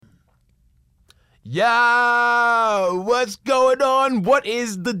Yo, what's going on? What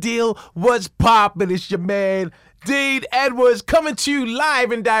is the deal? What's poppin'? It's your man, Dean Edwards, coming to you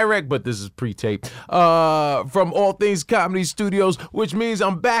live and direct, but this is pre-taped, from All Things Comedy Studios, which means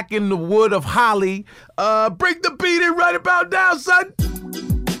I'm back in the wood of Holly. Bring the beat in right about now, son.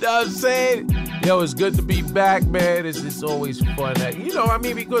 You know what I'm saying? Yo, it's good to be back, man. It's always fun.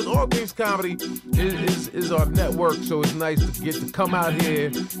 Because All Things Comedy is our network, so it's nice to get to come out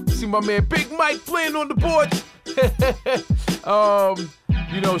here, see my man Big Mike playing on the boards.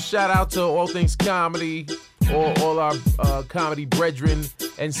 Shout out to All Things Comedy, all our comedy brethren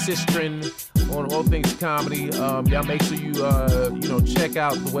and sistren on All Things Comedy. Y'all make sure you check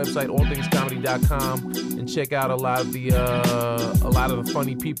out the website allthingscomedy.com and check out a lot of the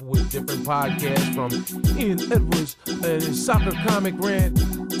funny people with different podcasts, from Ian Edwards and his soccer comic rant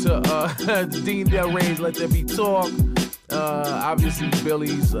to Dean Del Rey's Let There Be Talk. Obviously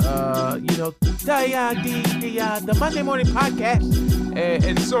Billy's the Monday Morning Podcast,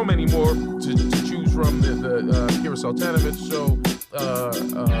 and so many more to choose from. The Kira Sultanovich Show,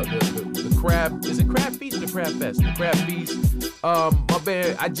 the Crab, is it Crab Feast or Crab Fest? The Crab Feast. My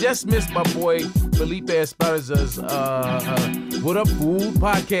man, I just missed my boy Felipe Esparza's What Up Fool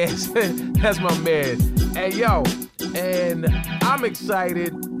podcast. That's my man. Hey yo, and I'm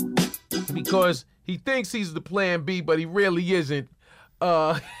excited because he thinks he's the plan B, but he really isn't.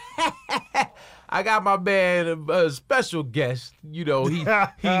 I got my man, a special guest. He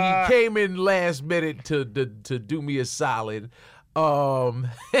came in last minute to do me a solid. Give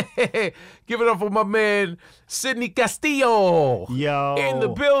it up for my man Sydney Castillo. Yo, in the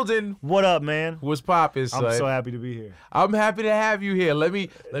building. What up, man? What's poppin', son? I'm so happy to be here. I'm happy to have you here. Let me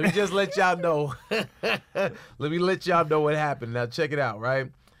just let y'all know. Let me let y'all know what happened. Now check it out, right?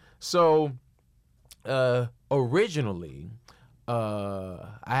 So, originally, I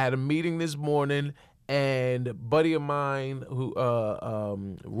had a meeting this morning, and a buddy of mine, who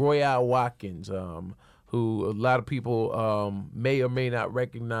Royale Watkins, who a lot of people may or may not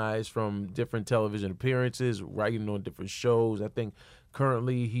recognize from different television appearances, writing on different shows. I think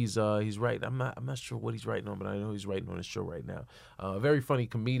currently he's writing. I'm not sure what he's writing on, but I know he's writing on a show right now. Very funny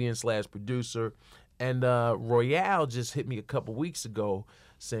comedian / producer, and Royale just hit me a couple weeks ago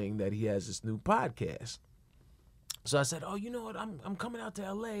saying that he has this new podcast. So I said, oh, you know what? I'm coming out to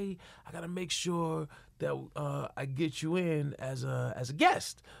L.A. I got to make sure that I get you in as a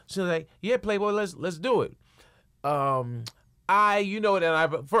guest. So like, yeah, Playboy, let's do it.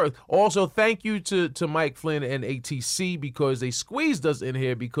 First, also thank you to Mike Flynn and ATC, because they squeezed us in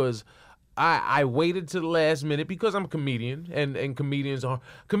here, because I waited to the last minute, because I'm a comedian, and comedians,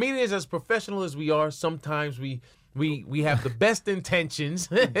 as professional as we are, sometimes we have the best intentions.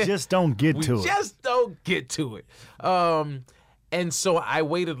 Just don't get to it. Just don't get to it. And so I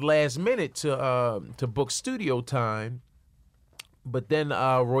waited last minute to book studio time. But then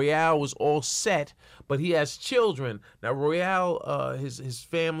Royale was all set, but he has children. Now Royale, his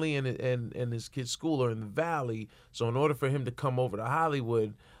family and his kids' school are in the Valley. So in order for him to come over to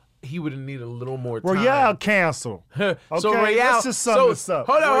Hollywood, he would need a little more time. Royale cancel. Okay, so Royale, let's just sum this up.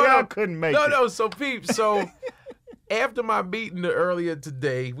 Royale couldn't make it. No, so Pete, so after my meeting earlier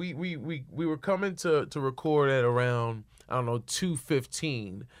today, we were coming to record at around,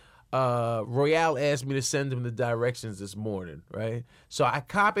 2:15. Royale asked me to send him the directions this morning, right? So I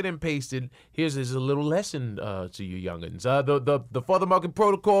copied and pasted. Here's a little lesson to you youngins. The FuthaMuckin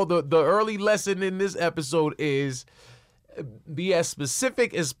protocol, the early lesson in this episode is be as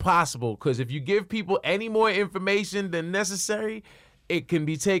specific as possible, because if you give people any more information than necessary, it can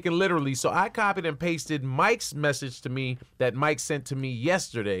be taken literally. So I copied and pasted Mike's message to me that Mike sent to me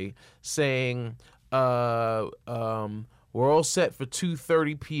yesterday, saying, we're all set for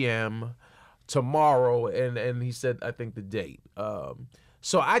 2:30 p.m. tomorrow, and he said, I think the date.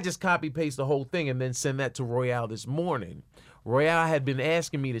 So I just copy paste the whole thing and then send that to Royale this morning. Royale had been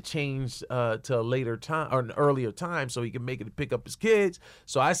asking me to change to a later time, or an earlier time, so he could make it to pick up his kids.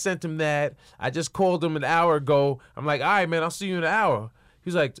 So I sent him that. I just called him an hour ago. I'm like, all right, man, I'll see you in an hour. He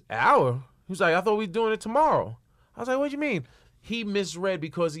was like, hour? He was like, I thought we were doing it tomorrow. I was like, what do you mean? He misread,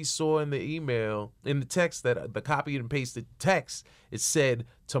 because he saw in the email, in the text, that the copy and pasted text, it said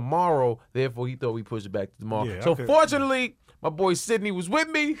tomorrow. Therefore, he thought we pushed it back to tomorrow. Yeah, so fortunately, my boy Sydney was with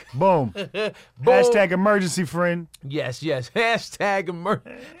me. Boom. Boom. Hashtag emergency friend. Yes. Hashtag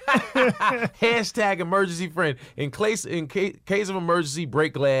emergency friend. In case of emergency,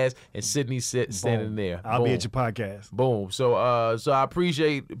 break glass, and Sydney standing there. I'll be at your podcast. Boom. So I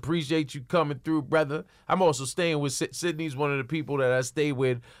appreciate you coming through, brother. I'm also staying with Sydney's one of the people that I stay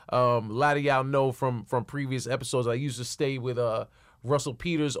with. A lot of y'all know from previous episodes, I used to stay with Russell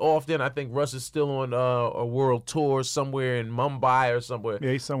Peters often. I think Russ is still on a world tour somewhere in Mumbai or somewhere.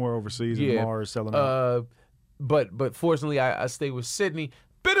 Yeah, he's somewhere overseas in Mars selling out. But fortunately, I stay with Sydney.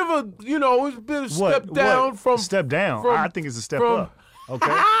 Bit of a, it's a bit of step down from. Step down? I think it's a step up.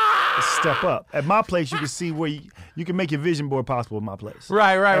 Okay? It's a step up. At my place, you can see where you can make your vision board possible at my place.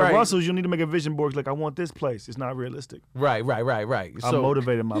 Right. At Russell's, you need to make a vision board. Like, I want this place. It's not realistic. Right. I'm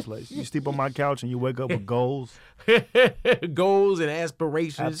motivated in my place. You sleep on my couch and you wake up with goals. Goals and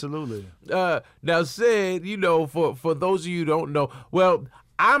aspirations. Absolutely. Now, Sid, for those of you who don't know, well,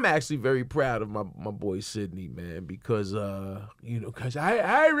 I'm actually very proud of my boy Sydney, man, because because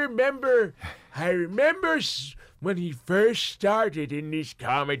I remember when he first started in this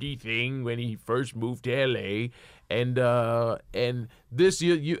comedy thing, when he first moved to LA, and this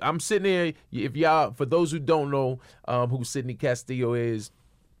year I'm sitting here. For those who don't know who Sydney Castillo is.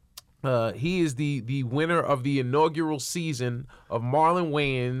 He is the winner of the inaugural season of Marlon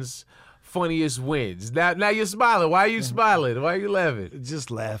Wayans' Funniest Wins. Now you're smiling. Why are you smiling? Why are you laughing?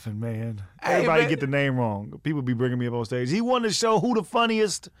 Just laughing, man. Hey, Everybody man. get the name wrong. People be bringing me up on stage. He won the show Who the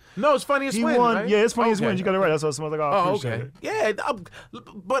Funniest. No, it's Funniest He Wins, won. right? Yeah, it's Funniest Okay. Wins. You got it right. That's what someone's like, I appreciate okay. it. Yeah,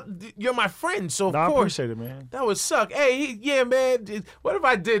 but you're my friend, so of No, I course. appreciate it, man. That would suck. Hey, man. What if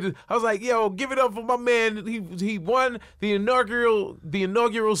I did? I was like, yo, give it up for my man. He won the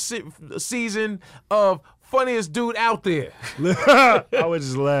inaugural season of Funniest Dude Out There I would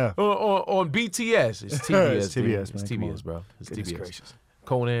just laugh. on BTS. It's TBS. It's TBS, man. It's Come TBS, on. bro. It's Goodness TBS. gracious.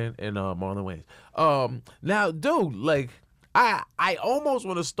 Conan and Marlon Wayans. Now, dude, like I almost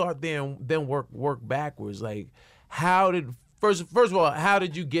want to start there and then work backwards. Like, first of all, how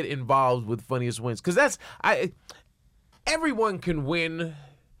did you get involved with Funniest Wins? Because everyone can win.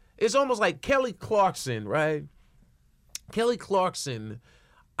 It's almost like Kelly Clarkson, right? Kelly Clarkson.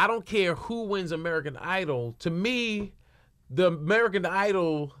 I don't care who wins American Idol. To me, the American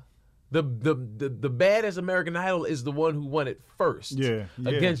Idol, the baddest American Idol is the one who won it first. Yeah.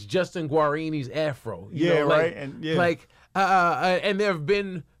 Against Justin Guarini's Afro. Right. And there have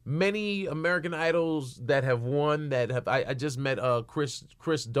been many American Idols that have won that have. I just met Chris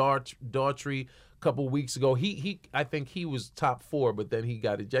Daughtry a couple weeks ago. I think he was top 4, but then he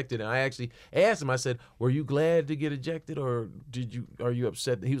got ejected. And I actually asked him. I said, "Were you glad to get ejected, or are you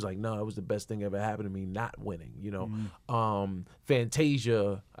upset?" He was like, "No, it was the best thing ever happened to me not winning."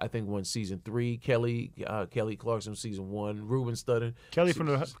 Fantasia, I think, won season 3. Kelly Clarkson season 1. Ruben Studdard. Kelly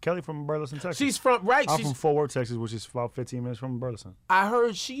from Burleson, Texas. She's from I'm from Fort Worth, Texas, which is about 15 minutes from Burleson. I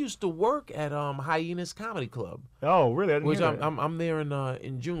heard she used to work at Hyenas Comedy Club. Oh, really? I didn't Which hear that. I'm there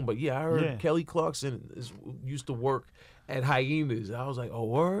in June, but yeah, I heard Kelly Clarkson used to work at Hyenas. I was like, oh,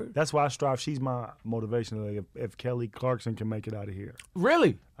 word? That's why I strive. She's my motivation. Like, if Kelly Clarkson can make it out of here.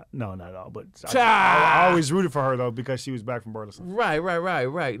 Really? No, not at all. But I always rooted for her, though, because she was back from Burleson.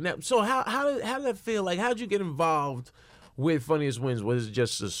 Right. Now, so how did that feel? Like, how'd you get involved with Funniest Wins? Was it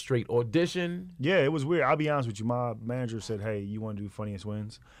just a straight audition? Yeah, it was weird. I'll be honest with you. My manager said, hey, you want to do Funniest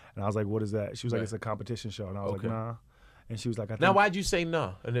Wins? And I was like, what is that? She was like, it's a competition show. And I was like, nah. And she was like, I think. Now, why'd you say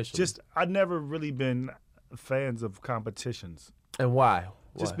no initially? I'd never really been fans of competitions. And why?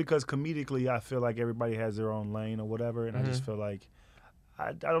 Just because comedically, I feel like everybody has their own lane or whatever. And I just feel like,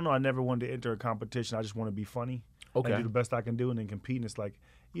 I don't know, I never wanted to enter a competition. I just want to be funny. Okay. And do the best I can do and then compete. And it's like,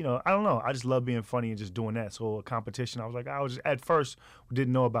 I don't know. I just love being funny and just doing that. So a competition, at first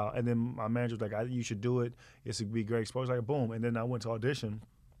didn't know about. And then my manager was like, you should do it. It would be great exposure. Like, boom. And then I went to audition.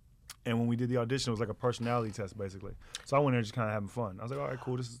 And when we did the audition, it was like a personality test, basically. So I went there just kind of having fun. I was like, all right,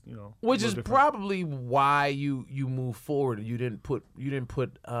 cool. This is, Which is different. probably why you moved forward. You didn't put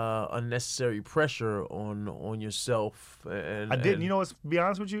unnecessary pressure on yourself. And I didn't. To be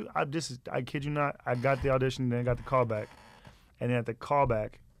honest with you, I kid you not. I got the audition, then got the callback, and then at the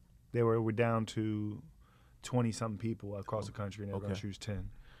callback, we're down to 20-something people across the country, and they were going to choose 10.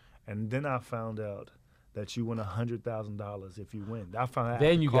 And then I found out that you win $100,000 if you win. I found out.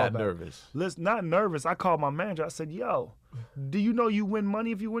 Then you got nervous. Listen, not nervous. I called my manager. I said, yo, do you know you win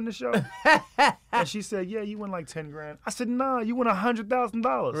money if you win the show? And she said, yeah, you win like 10 grand. I said, nah, you win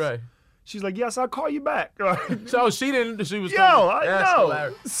 $100,000. Right. She's like, yes, I'll call you back. So she didn't. She was. I know.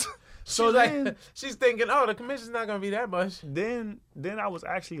 Hilarious. So like, she's thinking, oh, the commission's not gonna be that much. Then I was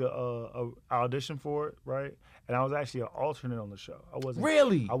actually a audition for it, right? And I was actually an alternate on the show. I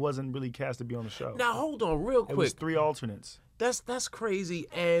wasn't really cast to be on the show. Now hold on, real quick. It was 3 alternates. That's crazy.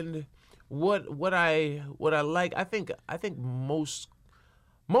 And what I like, I think most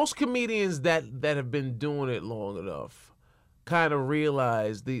comedians that have been doing it long enough kind of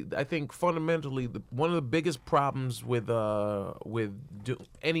realize I think fundamentally one of the biggest problems with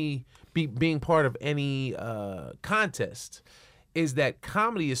being part of any contest is that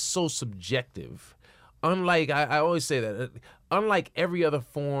comedy is so subjective. Unlike, I always say that, unlike every other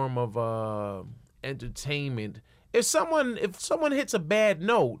form of entertainment, if someone hits a bad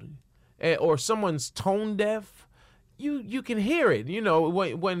note or someone's tone deaf, you can hear it. You know,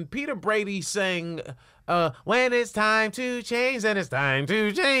 when Peter Brady sang, when it's time to change, then it's time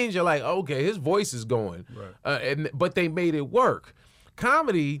to change, you're like, okay, his voice is going. Right. But they made it work.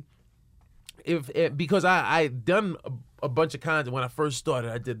 Comedy, because I done a bunch of content when I first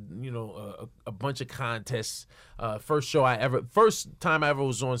started. I did, a bunch of contests. First time I ever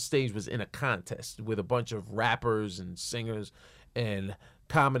was on stage was in a contest with a bunch of rappers and singers, and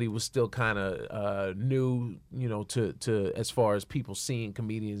comedy was still kind of new, to as far as people seeing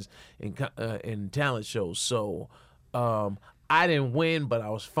comedians in talent shows. So I didn't win, but I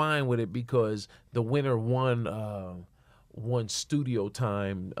was fine with it because the winner won studio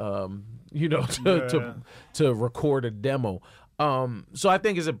time, to record a demo. So I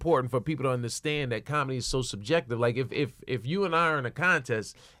think it's important for people to understand that comedy is so subjective. Like if you and I are in a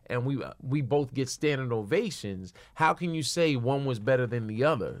contest and we both get standing ovations, how can you say one was better than the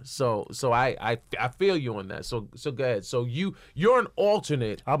other? So I feel you on that. So go ahead. So you're an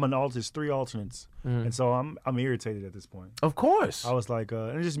alternate. I'm an alternate. It's 3 alternates, and so I'm irritated at this point. Of course. I was like,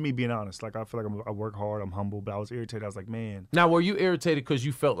 and it's just me being honest. Like I feel like I work hard. I'm humble, but I was irritated. I was like, man. Now, were you irritated because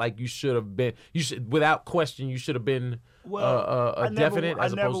you felt like you should have been? Without question, you should have been. Definite. I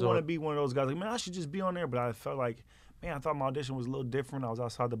never want to be one of those guys like, man, I should just be on there. But I felt like, man, I thought my audition was a little different. I was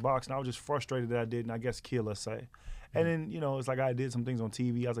outside the box, and I was just frustrated that I didn't, I guess, kill, let's say. And then, it's like I did some things on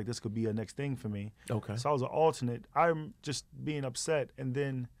TV. I was like, this could be a next thing for me. Okay. So I was an alternate. I'm just being upset. And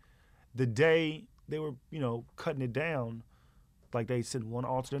then the day they were, cutting it down, like they sent one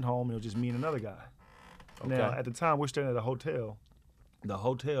alternate home, and it was just me and another guy. Okay. Now, at the time, we're staying at a hotel. The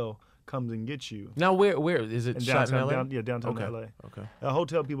hotel comes and gets you. Now, where is it? Shot in LA? Downtown okay. LA. Okay. The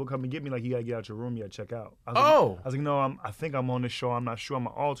hotel people come and get me like, you gotta get out your room, you gotta check out. I was like, no, I think I'm on this show. I'm not sure. I'm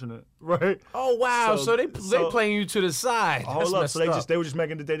an alternate, right? Oh wow! So they playing you to the side. Hold up. So they were just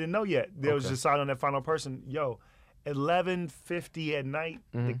making it. They didn't know yet. They was deciding on that final person. 11:50 at night.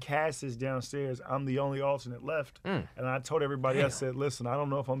 The cast is downstairs. I'm the only alternate left, and I told everybody. I said, listen, I don't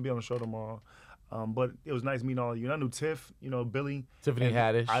know if I'm gonna be on the show tomorrow. But it was nice meeting all of you. And I knew Tiff, Billy. Tiffany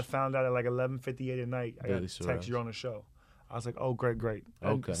Haddish. I found out at like 11:58 at night. I got a text, you're on the show. I was like, oh, great.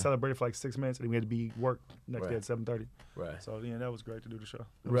 Okay. I celebrated for like 6 minutes, and then we had to be worked next day at 7:30. Right. So, that was great to do the show.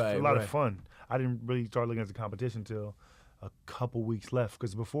 It was a lot of fun. I didn't really start looking at the competition until a couple weeks left,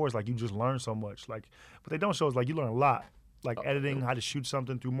 because before it's like you just learn so much. Like, what they don't show is like you learn a lot. Like editing, how to shoot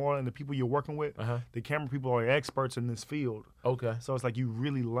something through more, and the people you're working with, the camera people are experts in this field. Okay. So it's like you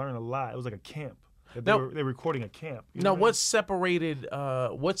really learn a lot. It was like a camp. They were recording a camp. Now, what separates?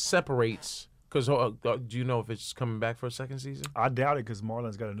 Because do you know if it's coming back for a second season? I doubt it, because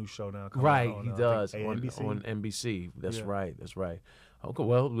Marlon's got a new show now. Right, he does on NBC. That's right. Okay,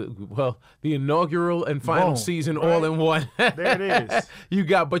 well, the inaugural and final season all in one. There it is. You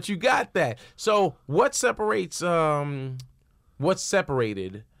got that. So what separated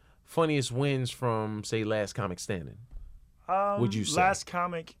Funniest Wins from, say, Last Comic Standing? Would you say Last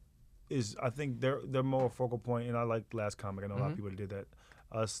Comic is, I think they're more a focal point, and I like Last Comic. I know a lot of people that did that.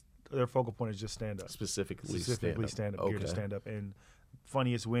 Their focal point is just stand up. Specifically stand up. Geared to stand up. And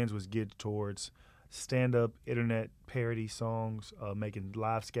Funniest Wins was geared towards stand up, internet parody songs, making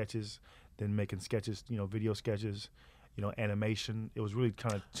live sketches, then making sketches, video sketches, animation. It was really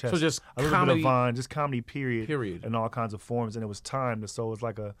kind of so just a little comedy, bit of Vine, just comedy period in all kinds of forms. And it was timed, so it was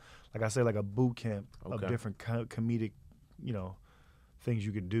like a boot camp of different comedic, things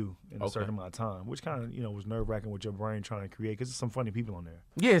you could do in a certain amount of time, which kind of was nerve-wracking with your brain trying to create, because there's some funny people on there.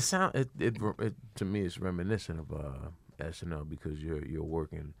 Yeah, it to me it's reminiscent of SNL, because you're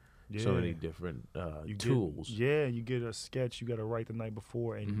working so many different tools. You get a sketch you got to write the night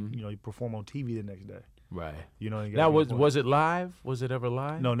before, and you perform on TV the next day. Right. Now was it live? Was it ever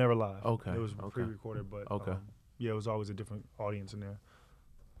live? No, never live. Okay. It was pre-recorded, but it was always a different audience in there.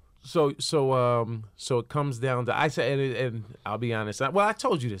 So it comes down to, I say, and I'll be honest. I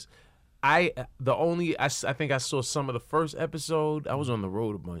told you this. I think I saw some of the first episode. I was on the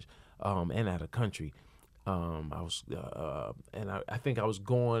road a bunch, and out of country. I think I was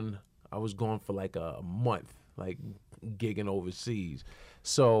gone for like a month, like gigging overseas.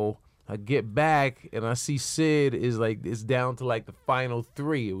 So I get back and I see Sid is down to like the final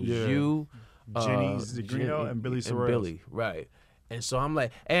 3. It was you, Jenny Zagrino, and Billy Sorrells. Billy, right. And so I'm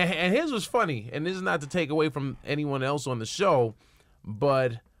like, and his was funny, and this is not to take away from anyone else on the show,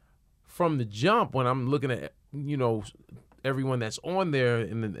 but from the jump, when I'm looking at, everyone that's on there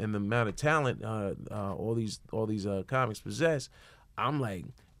and the amount of talent all these comics possess, I'm like,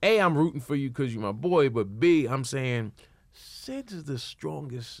 A, I'm rooting for you because you're my boy, but B, I'm saying Sid is the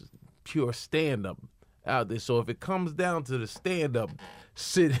strongest pure stand-up out there. So if it comes down to the stand-up,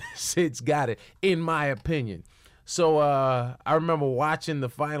 Sid's got it, in my opinion. So I remember watching the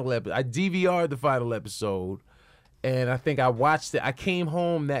final episode. I DVR'd the final episode, and I think I watched it. I came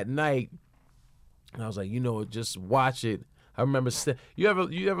home that night, and I was like, just watch it. I remember you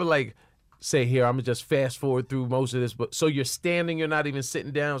ever like say, here, I'm gonna just fast forward through most of this, but so you're standing, you're not even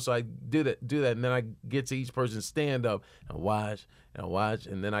sitting down. So I do that, and then I get to each person's stand up and watch,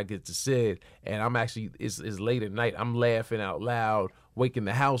 and then I get to Sid, and I'm actually it's late at night. I'm laughing out loud, waking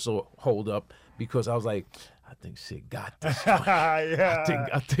the household up because I was like, I think Sid got this one. Yeah.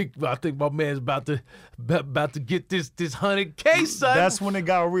 I think my man's about to get this 100K, son. That's when it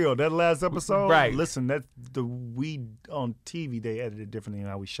got real. That last episode, right? Listen, we on TV they edited differently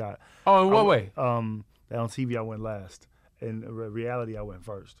than how we shot. Oh, in what way? On TV I went last, in reality I went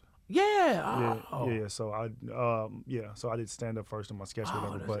first. Yeah. Oh. Yeah. So I did stand up first in my sketch,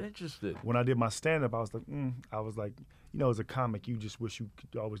 whatever. That's but interesting. when I did my stand up, I was like, as a comic, you just wish you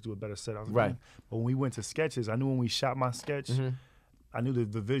could always do a better set. I was like, right. But when we went to sketches, I knew when we shot my sketch, I knew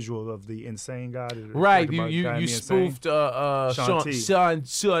the visual of the insane guy. Right. You spoofed Sean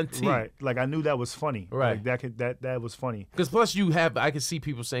T. Right. Like I knew that was funny. Right. Like that was funny. Because plus I could see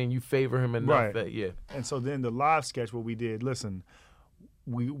people saying you favor him enough. Right. That, yeah. And so then the live sketch, what we did, listen.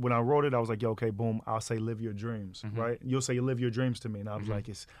 When I wrote it, I was like, okay, boom, I'll say live your dreams, right? You'll say live your dreams to me. And I was like,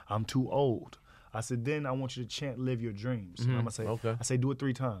 I'm too old. I said, then I want you to chant live your dreams. And I'm going to say, okay. I say do it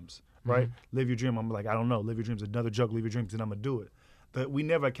 3 times, right? Live your dream. I'm like, I don't know. Live your dreams. Another joke, live your dreams. Then I'm going to do it. But we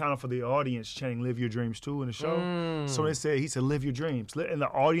never accounted for the audience chanting live your dreams too in the show. So he said, live your dreams. And the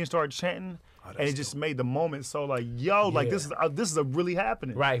audience started chanting. And it just made the moment so like, like this is really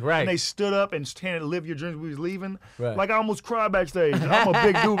happening. Right. And they stood up and chanted live your dreams. We was leaving. Right. Like I almost cried backstage. I'm a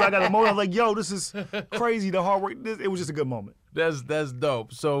big dude. I got emotion. I was like, this is crazy. The hard work. It was just a good moment. That's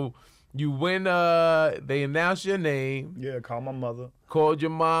dope. So you win. They announced your name. Yeah, called my mother. Called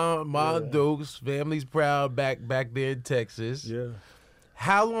your mom Dukes. Family's proud back there in Texas. Yeah.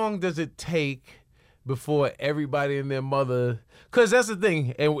 How long does it take before everybody and their mother? Because that's the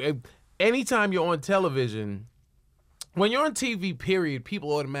thing. And anytime you're on television, when you're on TV, period,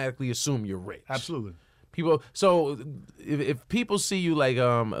 people automatically assume you're rich. Absolutely. People. So if people see you like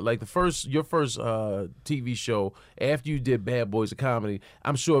your first TV show after you did Bad Boys of Comedy,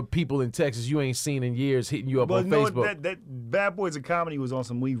 I'm sure people in Texas you ain't seen in years hitting you up on Facebook. That Bad Boys of Comedy was on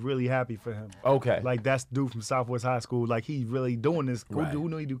some. We really happy for him. Okay. Like that's the dude from Southwest High School. Like he really doing this. Right. Who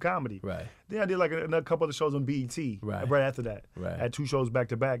knew he do comedy? Right. Then I did like a couple of the shows on BET. Right. Right after that. Right. I had 2 shows back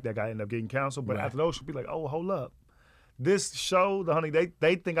to back that guy ended up getting canceled. But Right. after those, she'll be like, oh, hold up. This show, the honey,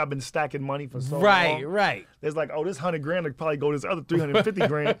 they think I've been stacking money for so long. Right. It's like, oh, this $100,000 will probably go to this other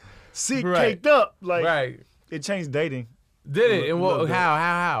 $350,000. See, Right. caked up. Like, Right. It changed dating. Did it? And what?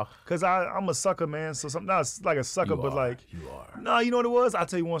 How? Because I'm a sucker, man. So not like a sucker, but like. You are. No, you know what it was? I'll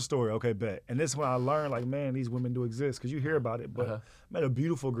tell you one story. Okay, bet. And this is when I learned, like, man, these women do exist. Because you hear about it. But I met a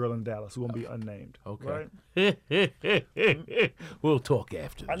beautiful girl in Dallas who won't be unnamed. Okay. Right? We'll talk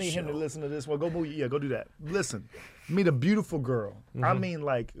after the I need show. him to listen to this one. Go do that. Listen, meet a beautiful girl. I mean,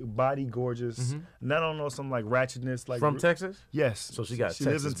 like, body gorgeous. And I don't know, some, like, ratchetness. Like From Texas? Yes. So she got lives in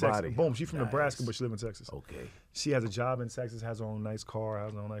Texas Texas. body. Boom, she's from Nice. Nebraska, but she lives in Texas. Okay. She has a job in Texas, has her own nice car,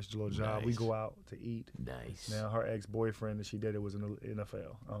 has her own nice little job. Nice. We go out to eat. Nice. Now her ex-boyfriend that she dated was in the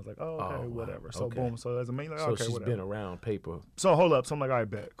NFL. I was like, oh, okay, Oh, wow. whatever. So Okay. boom, so as a main, like, So okay, she's whatever. been around paper. So hold up, so I'm like, all right,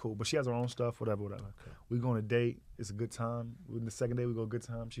 bet, cool. But she has her own stuff, whatever. We go on a date. It's a good time. The second day we go, good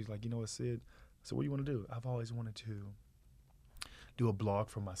time. She's like, you know what, Sid? So what do you want to do? I've always wanted to do a blog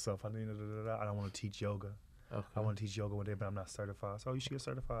for myself. I don't want to teach yoga. Okay. I want to teach yoga one day, but I'm not certified. So you should get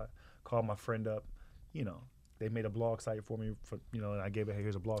certified. Called my friend up. They made a blog site for me, and I gave it, hey,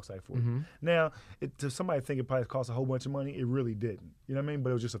 here's a blog site for you. Now, to somebody think it probably cost a whole bunch of money, it really didn't. You know what I mean? But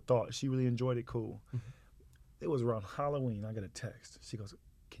it was just a thought. She really enjoyed it, cool. It was around Halloween. I got a text. She goes,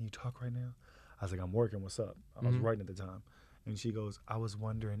 can you talk right now? I was like, I'm working. What's up? I was writing at the time. And she goes, I was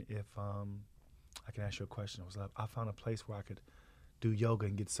wondering if I can ask you a question. I was like, I found a place where I could do yoga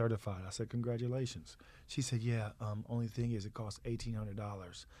and get certified. I said, congratulations. She said, yeah, only thing is it costs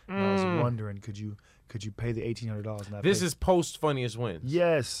 $1,800. And I was wondering, could you pay the $1,800? This is post Funniest Wins.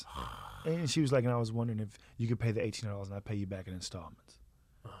 Yes. And she was like, and I was wondering if you could pay the $1,800 and I pay you back in installments.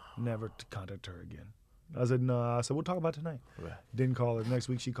 Never to contact her again. I said, no. I said, we'll talk about it tonight. Right. Didn't call her. Next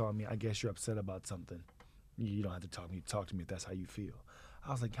week she called me. I guess you're upset about something. You don't have to talk to me. Talk to me if that's how you feel.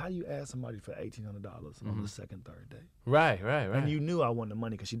 I was like, how do you ask somebody for $1,800 on the second, third day? Right. And you knew I wanted the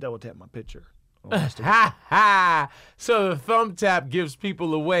money because she double tapped my picture. On Instagram. Ha ha! So the thumb tap gives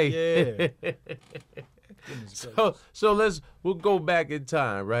people away. Yeah. We'll go back in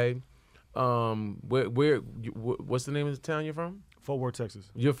time, right? What's the name of the town you're from? Fort Worth,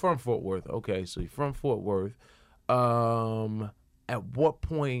 Texas. You're from Fort Worth. Okay, so you're from Fort Worth. At what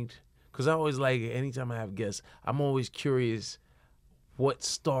point? Because I always like, anytime I have guests, I'm always curious what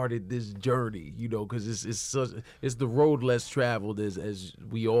started this journey, because it's the road less traveled, as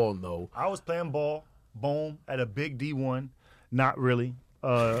we all know. I was playing ball, boom, at a big D1. Not really.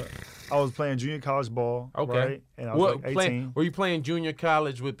 I was playing junior college ball, right? And I was like 18. Were you playing junior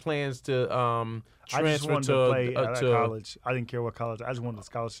college with plans to transfer I just wanted to play at college. I didn't care what college. I just wanted a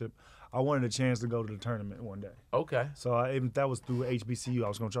scholarship. I wanted a chance to go to the tournament one day. Okay. So that was through HBCU. I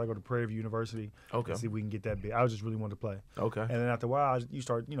was going to try to go to Prairie View University. Okay. And see if we can get that big. I just really wanted to play. Okay. And then after a while, you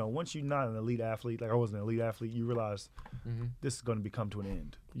start, once you're not an elite athlete, like I wasn't an elite athlete, you realize this is going to come to an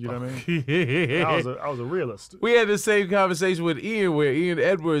end. You know what I mean? I was a realist. We had the same conversation with Ian, where Ian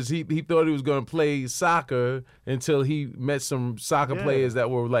Edwards, he thought he was going to play soccer until he met some soccer players that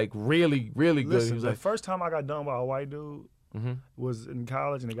were like really, really good. Listen, He was the like, first time I got done by a white dude was in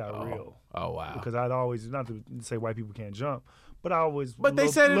college, and it got real. Oh, wow. Because I'd always, not to say white people can't jump, but I always. But they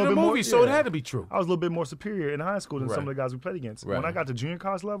said it in the movie, so it had to be true. I was a little bit more superior in high school than some of the guys we played against. When I got to junior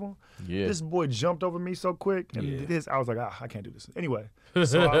college level, this boy jumped over me so quick, and I was like, I can't do this. Anyway,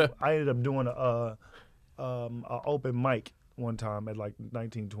 so I ended up doing a open mic one time at like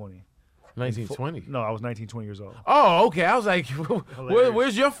 1920. 1920? No, I was 19, 20 years old. Oh, okay. I was like,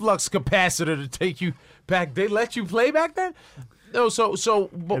 where's your flux capacitor to take you back? They let you play back then? No,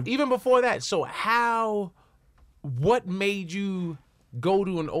 but even before that, what made you go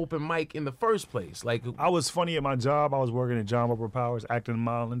to an open mic in the first place? Like, I was funny at my job. I was working at John Roper Powers, acting and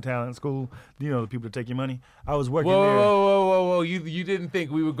modeling talent school. The people that take your money. I was working there. Whoa! You didn't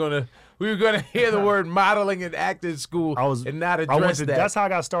think we were gonna hear the word modeling and acting school and not address that? That's how I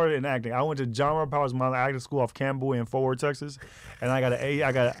got started in acting. I went to John Roper Powers Modeling Acting School off Campbell in Fort Worth, Texas, and I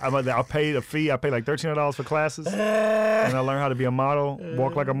paid a fee. I paid like $1,300 for classes, and I learned how to be a model,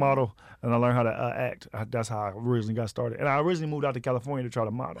 walk like a model, and I learned how to act. That's how I originally got started. And I originally moved out to California to try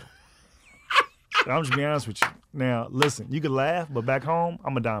to model. And I'm just being honest with you. Now, listen, you can laugh, but back home,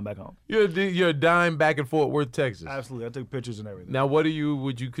 I'm a dime back home. You're a dime back in Fort Worth, Texas. Absolutely. I took pictures and everything. Now, would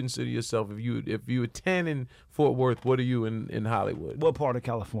you consider yourself, if you were 10 in Fort Worth, what are you in Hollywood? What part of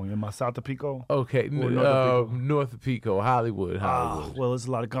California? Am I south of Pico? Okay, north of Pico, Hollywood. Well, there's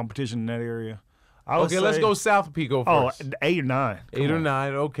a lot of competition in that area. Okay, let's go south of Pico first. 8 or 9. 8 or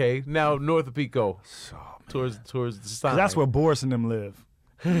 9, okay. Now, north of Pico, towards the side. That's where Boris and them live.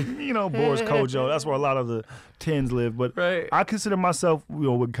 Boris Kojo. That's where a lot of the 10s live. But I consider myself,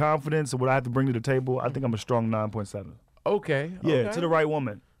 with confidence and what I have to bring to the table, I think I'm a strong 9.7. Okay. Yeah, to the right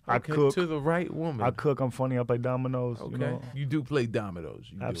woman. I cook. To the right woman. I cook. I'm funny. I play dominoes. Okay. You do play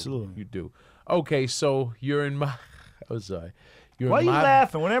dominoes. Absolutely. You do. Okay, so you're in my. I'm sorry. Why are you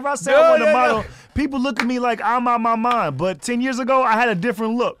laughing? Whenever I say I want to model, people look at me like I'm out my mind. But 10 years ago, I had a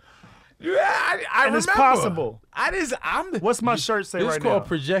different look. Yeah, I and remember. It's possible. What's my shirt say right now? It's called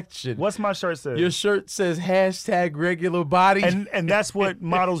projection. What's my shirt say? Your shirt says #regular body. And that's what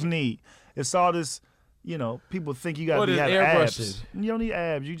models need. It's all this, people think you got to have abs. You don't need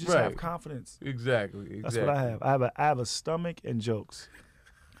abs. You just have confidence. Exactly. That's what I have. I have a stomach and jokes.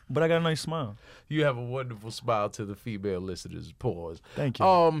 But I got a nice smile. You have a wonderful smile to the female listeners. Pause. Thank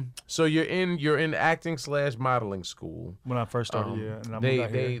you. So you're in acting / modeling school. When I first started, and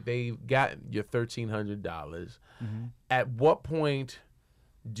they got your $1,300. At what point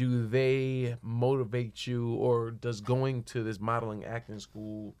do they motivate you, or does going to this modeling acting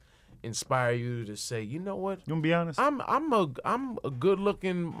school inspire you to say, you know what? You wanna be honest? I'm a good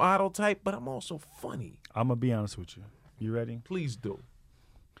looking model type, but I'm also funny. I'm gonna be honest with you. You ready? Please do.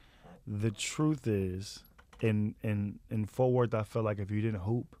 The truth is, in Fort Worth, I felt like if you didn't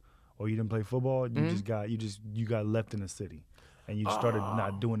hoop or you didn't play football, you got left in the city, and you started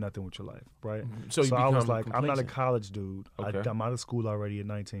not doing nothing with your life, right? So I was like, complacent. I'm not a college dude. Okay. I'm out of school already at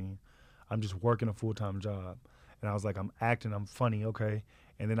 19. I'm just working a full-time job, and I was like, I'm acting, I'm funny, okay.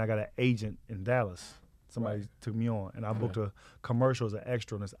 And then I got an agent in Dallas. Somebody took me on, and I booked a commercial as an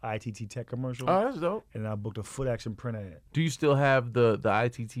extra on this ITT Tech commercial. Oh, that's dope. And I booked a Foot Action print ad. Do you still have the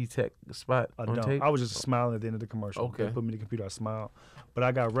ITT Tech spot on tape? I was just smiling at the end of the commercial. Okay. They put me in the computer, I smiled. But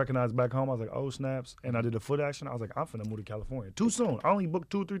I got recognized back home. I was like, oh, snaps. And I did the Foot Action. I was like, I'm finna move to California. Too soon. I only booked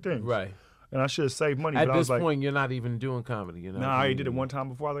 2 or 3 things. Right. and I should have saved money. At but this I was like, point, you're not even doing comedy. You know. nah, I already did it one time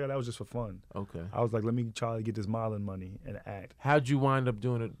before. I was like, that was just for fun. Okay. I was like, let me try to get this modeling money and act. How'd you wind up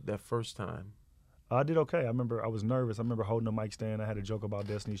doing it that first time? I did okay. I remember I was nervous. I remember holding the mic stand. I had a joke about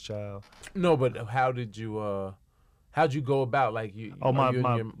Destiny's Child. No, but how'd you go about like you? Oh,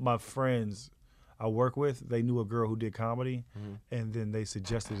 my friends I work with, they knew a girl who did comedy, and then they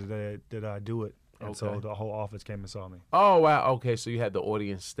suggested that I do it, and so the whole office came and saw me. Oh wow, okay, so you had the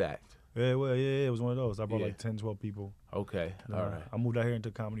audience stacked. Yeah, well, yeah, it was one of those. I brought like 10, 12 people. Okay, all right. I moved out here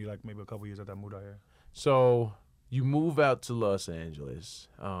into comedy like maybe a couple years after I moved out here. So you move out to Los Angeles.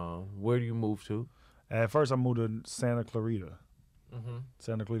 Where do you move to? At first, I moved to Santa Clarita.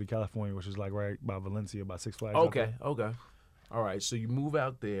 Santa Clarita, California, which is like right by Valencia, by Six Flags. Okay. All right, so you move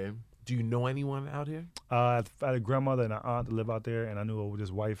out there. Do you know anyone out here? I had a grandmother and an aunt that live out there, and I knew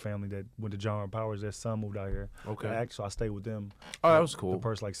this white family that went to John Powers. Their son moved out here. Okay. So I stayed with them. Oh, that was cool. The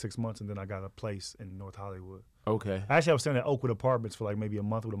first like 6 months, and then I got a place in North Hollywood. Okay. Actually, I was staying at Oakwood Apartments for like maybe a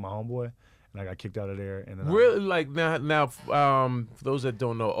month with my homeboy, and I got kicked out of there. And then really, like now, for those that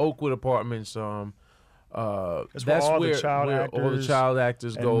don't know, Oakwood Apartments, that's where all the child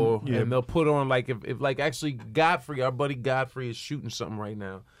actors go, and they'll put on like if like actually Godfrey, our buddy Godfrey is shooting something right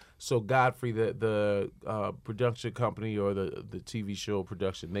now. So Godfrey, the production company or the TV show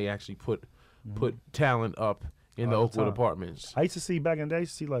production, they actually put talent up in the Oakwood Apartments. I used to see back in the day, I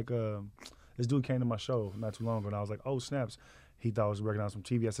used to see like this dude came to my show not too long ago, and I was like, oh snaps. He thought I was recognized from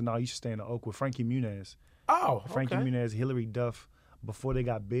TV. I said, no, you should stay in the Oakwood. Frankie Muniz. Oh, Frankie Muniz, Hillary Duff. Before they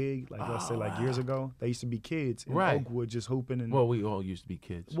got big, like let's say like years ago, they used to be kids in Oakwood just hooping. And well, we all used to be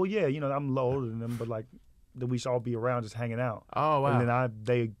kids. Well, yeah, I'm a little older than them, but like we should all be around just hanging out. Oh, wow. And then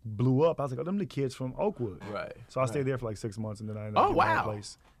they blew up. I was like, oh, them the kids from Oakwood. Right. So I stayed there for like 6 months, and then I ended up getting my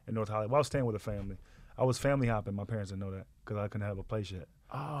place in North Hollywood. Well, I was staying with a family. I was family hopping. My parents didn't know that because I couldn't have a place yet.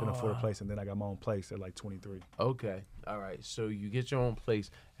 Couldn't afford a place, and then I got my own place at like 23. Okay. All right. So you get your own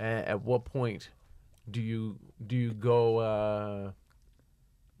place. And at what point do you go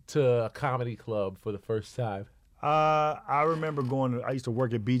to a comedy club for the first time? I remember I used to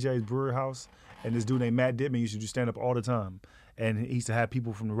work at BJ's Brewery House, and this dude named Matt Dittman used to do stand-up all the time. And he used to have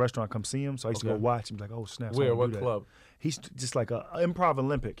people from the restaurant come see him, so I used to go watch him. Like, oh, snap. Where? What club? He's just like a Improv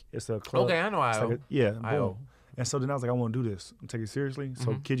Olympic. It's a club. Okay, I know I.O. Like boom. And so then I was like, I want to do this. I'm taking it seriously.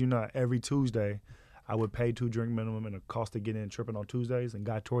 So kid you not, every Tuesday, I would pay $2 drink minimum and a cost to get in tripping on Tuesdays, and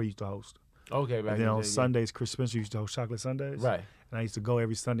Guy Torrey used to host. Okay, and then on Sundays, Chris Spencer used to host Chocolate Sundays. Right. And I used to go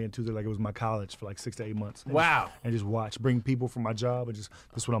every Sunday and Tuesday like it was my college for like 6 to 8 months. And just watch, bring people from my job, and just,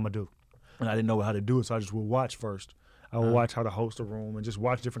 this is what I'm going to do. And I didn't know how to do it, so I just would watch first. I would watch how to host a room and just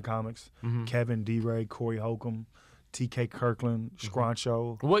watch different comics. Kevin, D-Ray, Corey Holcomb, T.K. Kirkland,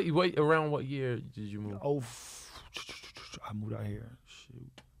 Scroncho. Around what year did you move? I moved out here.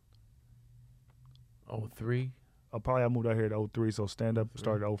 Shoot. 03? I moved out here at 03, so stand-up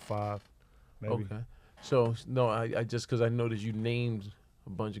started 05, maybe. Okay. So, no, I just, because I noticed you named a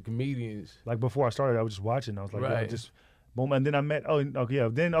bunch of comedians. Like, before I started, I was just watching. I was like, yeah, just, boom. And then I met, boom.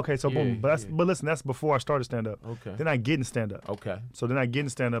 But listen, that's before I started stand-up. Okay. Then I get in stand-up. Okay. So then I get in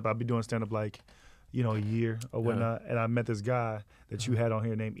stand-up. I'll be doing stand-up like, a year or whatnot. And I met this guy that you had on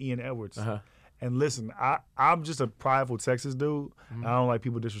here named Ian Edwards. And listen, I'm just a prideful Texas dude. I don't like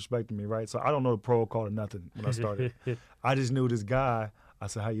people disrespecting me, right? So I don't know the protocol or nothing when I started. I just knew this guy. I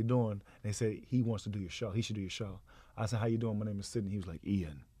said, how you doing? And they said, he wants to do your show. He should do your show. I said, how you doing? My name is Sydney. He was like,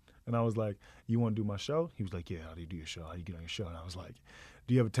 Ian. And I was like, you want to do my show? He was like, yeah, how do you do your show? How do you get on your show? And I was like,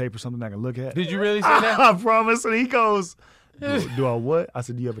 do you have a tape or something I can look at? Did you really say that? I promise. And he goes, do I what? I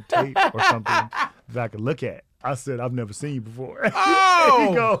said, do you have a tape or something that I can look at? I said, I've never seen you before.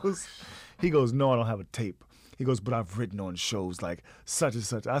 Oh! He goes, no, I don't have a tape. He goes, but I've written on shows like such and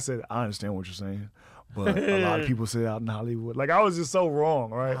such. I said, I understand what you're saying, but a lot of people say out in Hollywood. Like, I was just so wrong,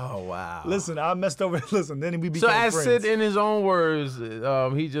 right? Oh, wow. Listen, I messed over. Listen, then we became friends. So as Sid, in his own words,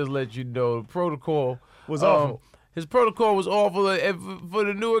 he just let you know the protocol was awful. His protocol was awful. For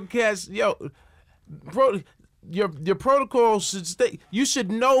the newer cats, your protocol should stay. You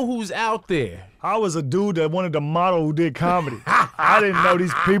should know who's out there. I was a dude that wanted to model who did comedy. I didn't know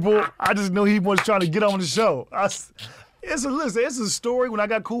these people. I just knew he was trying to get on the show. It's a story when I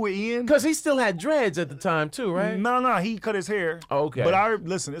got cool with Ian. Because he still had dreads at the time too, right? No, he cut his hair. Okay. But I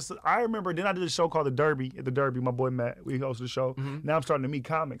remember then I did a show called The Derby. At The Derby, my boy Matt, we hosted the show. Now I'm starting to meet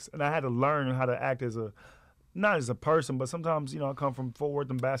comics, and I had to learn how to act not as a person, but sometimes, I come from Fort Worth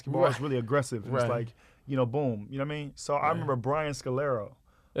and basketball. It's really aggressive. It's like, boom. You know what I mean? So I remember Brian Scalero.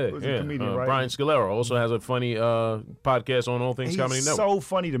 Who's a comedian, right? Brian Scalero also has a funny podcast on All Things Comedy Network. He's so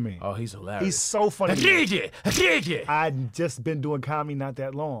funny to me. Oh, he's hilarious. He's so funny to me. I I'd just been doing comedy not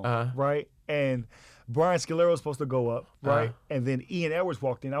that long, right? and Brian Scalero was supposed to go up, right? And then Ian Edwards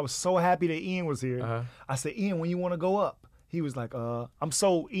walked in. I was so happy that Ian was here. I said, Ian, when you want to go up? He was like,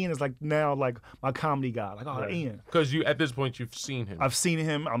 Ian is like now like my comedy guy. Like, Ian. Because you at this point you've seen him. I've seen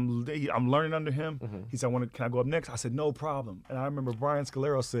him. I'm learning under him. He said, can I go up next? I said, no problem. And I remember Brian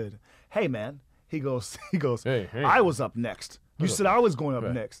Scalero said, hey man. He goes, hey. I was up next. You said I was going up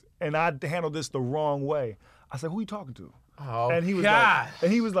next. And I handled this the wrong way. I said, who are you talking to? Oh, and he was God.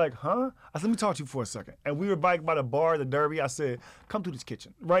 like, huh? I said, let me talk to you for a second. And we were by the bar, the Derby. I said, come to this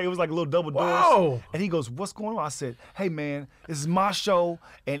kitchen. Right? It was like a little double doors. Whoa. And he goes, what's going on? I said, hey, man, this is my show,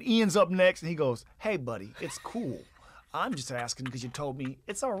 and Ian's up next. And he goes, hey, buddy, it's cool. I'm just asking because you told me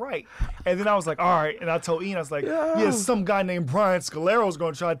it's all right. And then I was like, all right. And I told Ian, I was like, yeah, some guy named Brian Scalero was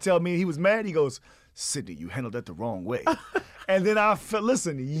going to try to tell me he was mad. He goes, Sydney, you handled that the wrong way. And then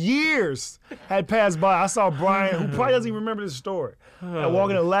listen, years had passed by. I saw Brian, who probably doesn't even remember this story. I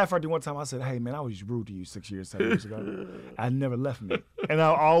walked in and laughed at him one time. I said, hey, man, I was rude to you 6 years, 7 years ago. I never left me. And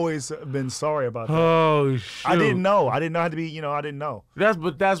I've always been sorry about that. Oh, shoot. I didn't know. I didn't know how to be, I didn't know. That's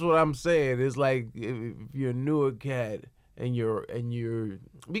what I'm saying. It's like if you're a newer cat and you're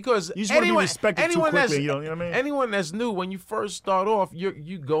because you just want to be respected too quickly, you know what I mean? Anyone that's new, when you first start off,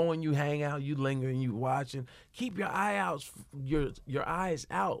 you go and you hang out, you linger and you watch, and keep your eyes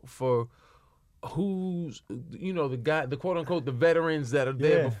out for who's the quote unquote the veterans that are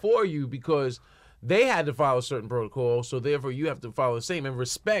there before you, because they had to follow certain protocols, so therefore you have to follow the same and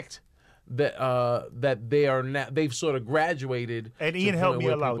respect that they are now, they've sort of graduated. And Ian helped me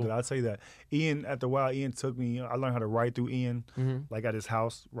a lot with it. I'll tell you that. Ian, after a while, Ian took me. I learned how to write through Ian, like at his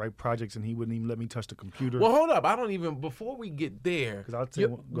house, write projects, and he wouldn't even let me touch the computer. Well, hold up. Before we get there, because I'll tell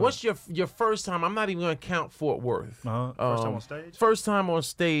you, what's your first time? I'm not even going to count Fort Worth. First time on stage. First time on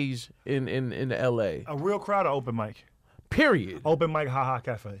stage in L.A. A real crowd or open mic? Period. Open mic, Ha Ha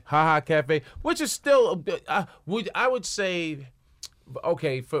Cafe. Ha Ha Cafe, which is still, I would say.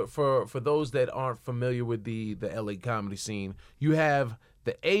 Okay, for those that aren't familiar with the LA comedy scene, you have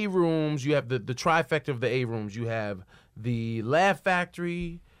the A rooms, you have the trifecta of the A rooms, you have the Laugh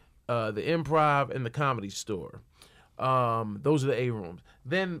Factory, the Improv, and the Comedy Store. Those are the A rooms.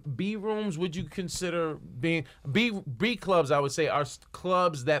 Then B rooms, would you consider being B clubs? I would say are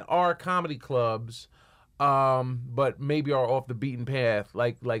clubs that are comedy clubs, but maybe are off the beaten path,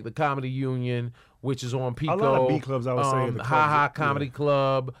 like the Comedy Union, which is on Pico. A lot of B clubs, I would say. Ha Ha Comedy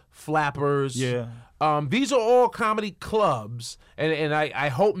Club, Flappers. Yeah. These are all comedy clubs, and I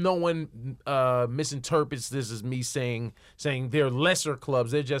hope no one misinterprets this as me saying they're lesser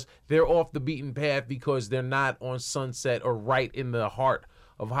clubs. They're off the beaten path because they're not on Sunset or right in the heart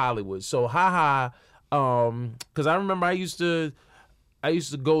of Hollywood. So Ha Ha, because I remember I used to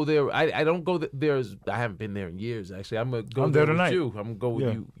go there. I don't go there. I haven't been there in years, actually. I'm gonna go there with you. I'm gonna go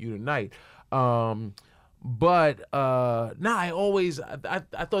with you tonight. But I always I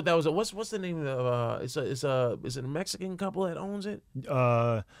thought that was what's the name of is it a Mexican couple that owns it?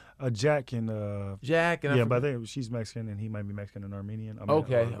 Jack and yeah, but I think she's Mexican and he might be Mexican and Armenian.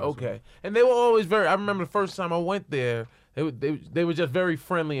 Okay. And they were always I remember the first time I went there, they were just very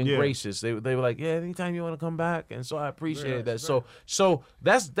friendly and gracious. They were like, yeah, anytime you want to come back, and so I appreciated that. So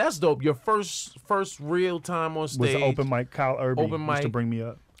that's dope. Your first real time on stage was open mic. Kyle Irby used to bring me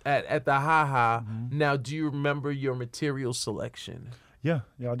up at the Ha Ha. Now, do you remember your material selection? Yeah,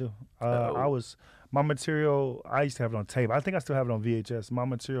 I do. My material, I used to have it on tape. I think I still have it on VHS. My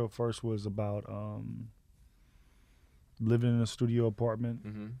material first was about living in a studio apartment.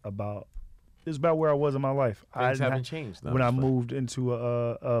 It's about where I was in my life. Things haven't changed. When I moved into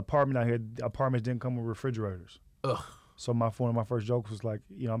a apartment out here, apartments didn't come with refrigerators. Ugh. So one of my first jokes was like,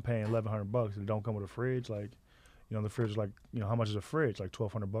 I'm paying $1,100. It don't come with a fridge. Like, the fridge is like, how much is a fridge? Like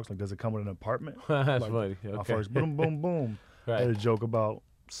 $1,200. Like, does it come with an apartment? That's like, funny. Okay. My first boom, boom, boom. Right. I had a joke about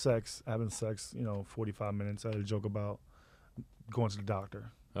having sex, 45 minutes. I had a joke about going to the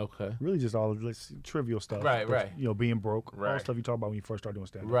doctor. Okay. Really just all trivial stuff. Right. Being broke. Right. All the stuff you talk about when you first start doing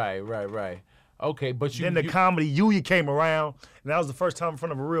stand-up. Right. Okay, but then the Comedy Union came around, and that was the first time in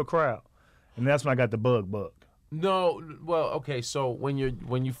front of a real crowd. And that's when I got the bug. No, well, okay, so when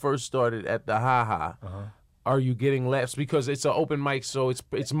you first started at the Ha Ha, are you getting laughs? Because it's an open mic, so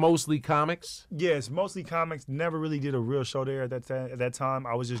it's mostly comics? Yeah, it's mostly comics. Never really did a real show there at that time.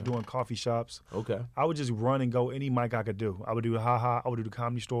 I was just doing coffee shops. Okay. I would just run and go any mic I could do. I would do Ha Ha. I would do the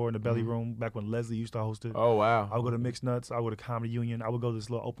Comedy Store in the Belly Room back when Leslie used to host it. Oh, wow. I would go to Mixed Nuts. I would go to Comedy Union. I would go to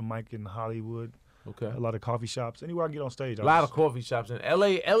this little open mic in Hollywood. Okay. A lot of coffee shops. Anywhere I get on stage. A lot of coffee shops. And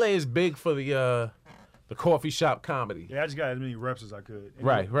LA is big for the coffee shop comedy. Yeah, I just got as many reps as I could.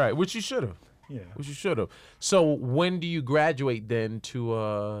 Right. Which you should have. Yeah. Which you should have. So when do you graduate then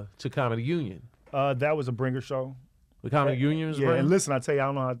to Comedy Union? That was a bringer show. The Comedy Union was a Yeah, bringer? and listen, I tell you, I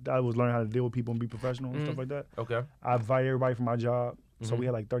don't know how I was learning how to deal with people and be professional and stuff like that. Okay. I invited everybody from my job, so we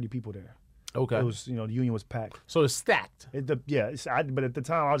had like 30 people there. Okay. It was, the union was packed. So it's stacked. But at the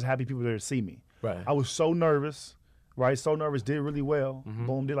time, I was happy people there to see me. Right. I was so nervous, right? So nervous, did really well.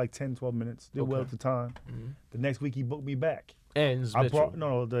 Boom, did like 10, 12 minutes. Did well at the time. The next week, he booked me back. Enz I Mitchell.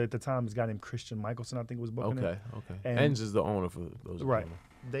 brought, at the time, this guy named Christian Michelson, I think, was booking it. Okay. And- Enz is the owner for those. Right.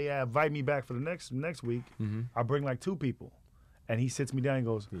 They invite me back for the next week. I bring like 2 people. And he sits me down and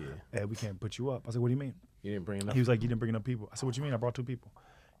goes, hey, we can't put you up. I said, what do you mean? You didn't bring enough. He was like, you didn't bring enough people. I said, what you mean? I brought 2 people.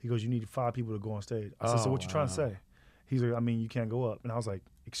 He goes, you need 5 people to go on stage. I said, so what you trying to say? He's like, I mean, you can't go up. And I was like,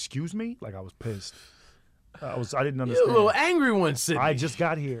 excuse me? Like, I was pissed. I didn't understand. You're a little angry one, Sydney. I just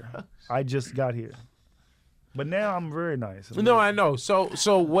got here. But now I'm very nice. No, I know.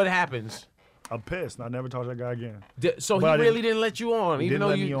 So what happens? I'm pissed. And I never talked to that guy again. So But he really didn't let you on, He even didn't though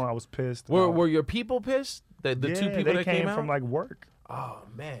let you me on. I was pissed. were your people pissed? The 2 people they that came out from like work. Oh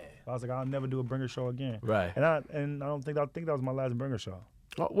man. I was like, I'll never do a bringer show again. Right. And I think that was my last bringer show.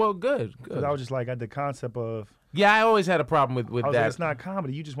 Oh, well, good. Because I was just like at the concept of, Yeah, I always had a problem with I was that. like, it's not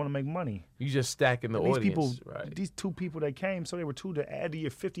comedy. You just want to make money. You just stacking the These audience. people, Right. these 2 people that came, so they were 2 to add to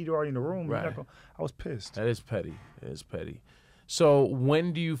your 50 already in the room. You're Right. not I was pissed. That is petty. So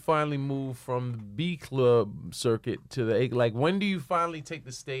when do you finally move from the B club circuit to the A? Like, when do you finally take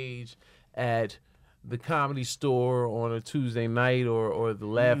the stage at the Comedy Store on a Tuesday night or the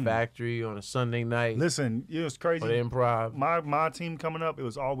Laugh Factory on a Sunday night? Listen, it's crazy. Or the Improv? My team coming up, it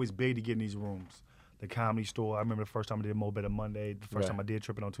was always big to get in these rooms. The Comedy Store. I remember the first time I did Mo Better Monday. The first time I did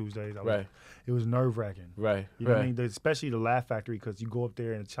Tripping on Tuesdays. It was nerve-wracking. Right. You know what I mean? Especially the Laugh Factory, because you go up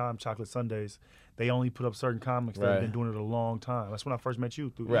there and the Chocolate Sundays, they only put up certain comics that have been doing it a long time. That's when I first met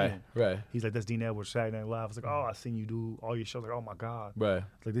you through Ian. Right. He's like, that's Dean Edwards, Saturday Night Live. I was like, oh, I seen you do all your shows. Like, oh my God. Right.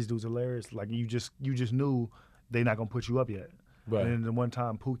 Like, this dude's hilarious. Like, you just knew they're not gonna put you up yet. Right. And then the one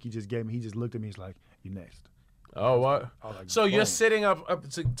time Pookie just gave me, he just looked at me. He's like, you next. Oh, what? Like, So boom. you're sitting up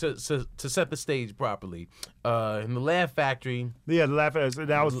to set the stage properly in the Laugh Factory. Yeah, the Laugh Factory.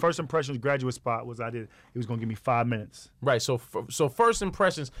 That was first impressions graduate spot. He was gonna give me 5 minutes. Right. So first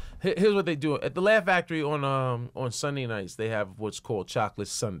impressions. Here's what they do at the Laugh Factory on Sunday nights. They have what's called Chocolate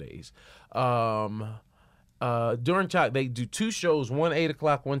Sundays. During they do 2 shows. One 8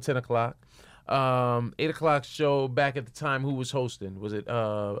 o'clock, one 10 o'clock. 8 o'clock show back at the time. Who was hosting? Was it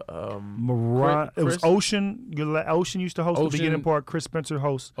It was Ocean. Ocean used to host the beginning part. Chris Spencer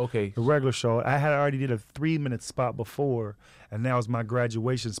hosts. Okay. The regular show. I had already did a 3-minute spot before, and now it's my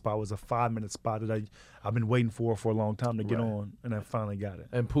graduation spot. Was a 5-minute spot that I've been waiting for a long time to get on, and I finally got it.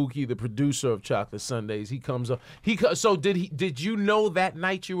 And Pookie, the producer of Chocolate Sundays, he comes up. So did you know that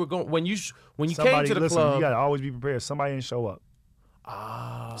night you were going when you came to the club? You gotta always be prepared. Somebody didn't show up.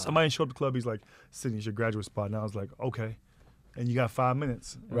 Somebody didn't show up to the club. He's like, Sydney, it's your graduate spot. And I was like, okay. And you got 5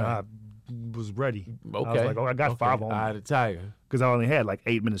 minutes. And I was ready. Okay. I was like, I got 5 on. I had a tiger. Because I only had like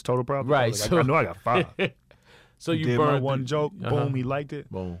 8 minutes total probably. Right. I know I got 5. So you did burned my one joke. Boom, he liked it.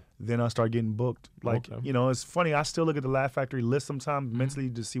 Boom. Then I started getting booked. Like, it's funny. I still look at the Laugh Factory list sometimes mentally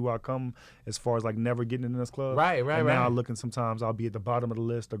to see where I come as far as like never getting in this club. Right. Now I look and sometimes I'll be at the bottom of the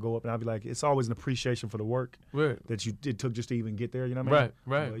list or go up and I'll be like, it's always an appreciation for the work that it took just to even get there. You know what I mean?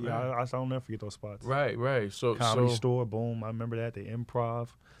 Right. But yeah, I'll never forget those spots. Right. So Comedy Store, boom. I remember that. The Improv.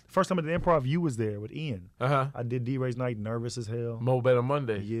 The first time at the Improv, you was there with Ian. I did D-Ray's night, nervous as hell. Mo Better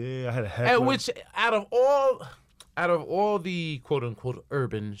Monday. Yeah, I had a heckler. And which out of all the quote-unquote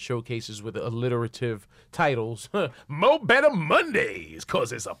urban showcases with alliterative titles, Mo Better Mondays,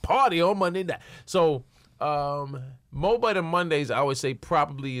 because it's a party on Monday night. So Mo Better Mondays, I would say,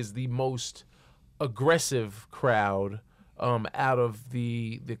 probably is the most aggressive crowd out of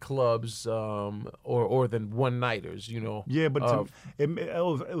the clubs or the one-nighters, Yeah, but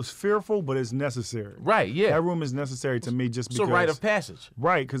it was fearful, but it's necessary. Right, yeah. That room is necessary to me just because. It's a rite of passage.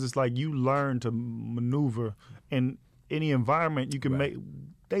 Right, because it's like you learn to maneuver in any environment you can make.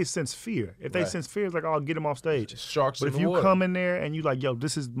 They sense fear. If they sense fear, it's like, I'll get them off stage. Sharks but in if the you water. come in there and you like, yo,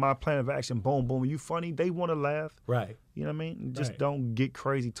 this is my plan of action, boom, boom, you funny, they want to laugh. Right. You know what I mean? Just don't get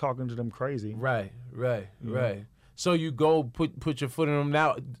crazy talking to them crazy. Right. So you go put your foot in them.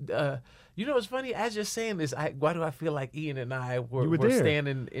 Now, what's funny? As you're saying this, why do I feel like Ian and I were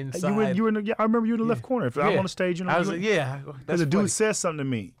standing inside? You were in I remember you in the left corner. If I'm on the stage, I was like, because the dude said something to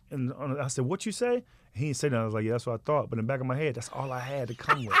me, and I said, "What you say?" He didn't say that. I was like, "Yeah, that's what I thought." But in the back of my head, that's all I had to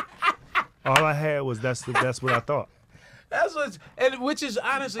come with. All I had was that's what I thought. That's what, and which is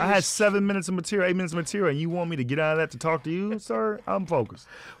honestly. I had 7 minutes of material, 8 minutes of material, and you want me to get out of that to talk to you, sir? I'm focused.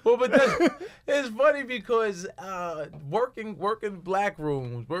 Well, but it's funny because working black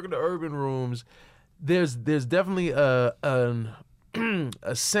rooms, working the urban rooms, there's definitely a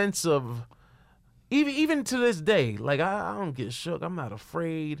sense of even to this day. Like I don't get shook. I'm not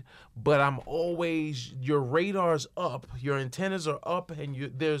afraid, but I'm always your radar's up, your antennas are up,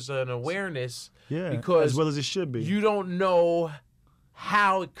 and there's an awareness. Yeah, because as well as it should be. You don't know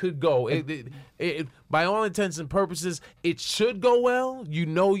how it could go. By all intents and purposes, it should go well. You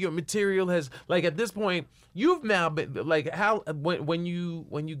know your material has, like at this point, you've now been like how when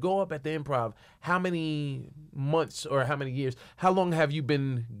you go up at the Improv, how many months or how many years, how long have you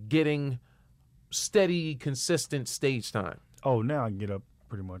been getting steady, consistent stage time? Oh, now I can get up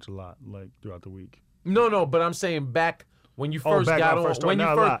pretty much a lot, like throughout the week. No, but I'm saying back when you first got on,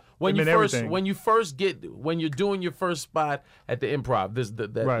 when you're doing your first spot at the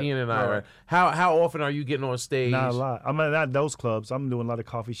Improv, right, Ian and I, right. How often are you getting on stage? Not a lot. I'm not those clubs. I'm doing a lot of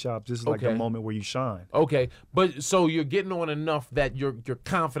coffee shops. This is like the moment where you shine. Okay, but so you're getting on enough that you're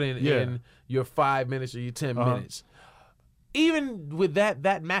confident in your 5 minutes or your 10 minutes. Even with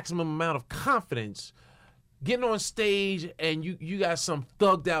that maximum amount of confidence, getting on stage and you got some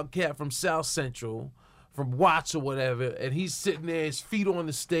thugged out cat from South Central, from Watts or whatever, and he's sitting there, his feet on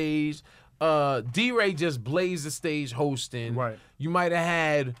the stage. D-Ray just blazed the stage hosting. Right. You might have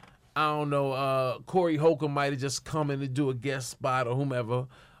had, I don't know, Corey Holcomb might have just come in to do a guest spot or whomever.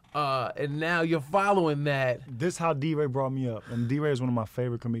 And now you're following that. This is how D-Ray brought me up. And D-Ray is one of my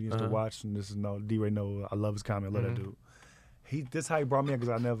favorite comedians to watch. And D-Ray know I love his comedy. I love that dude. This is how he brought me up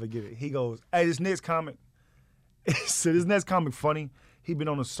because I never forget it. He goes, hey, this next comic, this next comic funny. He been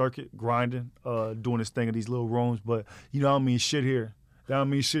on the circuit grinding, doing his thing in these little rooms, but you know I don't mean shit here. That don't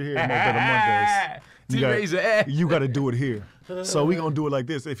mean shit here. You got to do it here. So we gonna do it like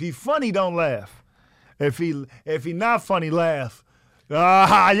this. If he funny, don't laugh. If he not funny, laugh.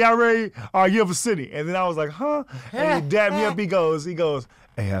 Y'all ready? All right, you have a city. And then I was like, huh? And he dabbed me up. He goes,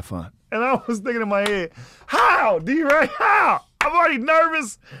 hey, have fun. And I was thinking in my head, how, D-Ray? How? I'm already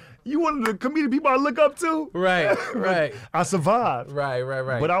nervous. You one of the comedian people I look up to? Right. I survived. Right.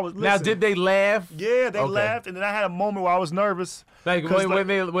 But I was listening. Now, did they laugh? Yeah, they laughed, and then I had a moment where I was nervous. Like when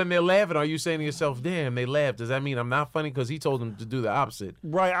they're laughing, are you saying to yourself, damn, they laughed? Does that mean I'm not funny? Because he told them to do the opposite.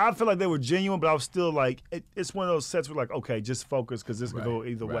 Right. I feel like they were genuine, but I was still like, it's one of those sets where like, okay, just focus because this could go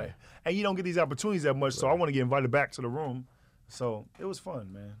either way. And you don't get these opportunities that much, so I want to get invited back to the room. So it was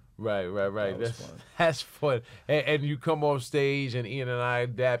fun, man. Right. That's fun. That's fun. And you come off stage and Ian and I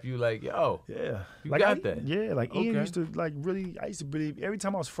dap you like, yo, you got that. Yeah, like Ian used to I used to believe every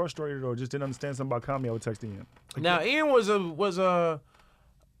time I was frustrated or just didn't understand something about comedy, I would text Ian. Like, now Ian was a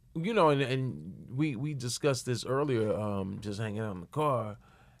you know, and we discussed this earlier, just hanging out in the car.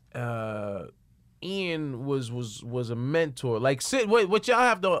 Ian was a mentor. Like what y'all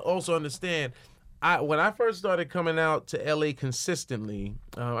have to also understand. When I first started coming out to LA consistently,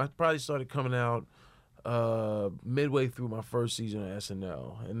 I probably started coming out midway through my first season of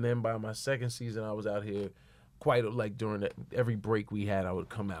SNL, and then by my second season, I was out here quite like during every break we had, I would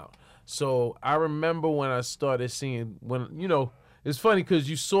come out. So I remember when I started seeing it's funny because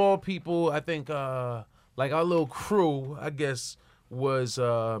you saw people. I think like our little crew, I guess, was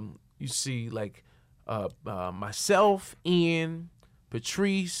you see like myself, Ian,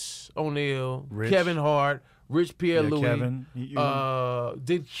 Patrice O'Neal, Kevin Hart, Rich Pierre-Louis. Kevin.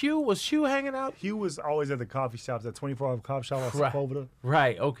 Was Hugh hanging out? Hugh was always at the coffee shops, that 24-hour coffee shop off Sepulveda.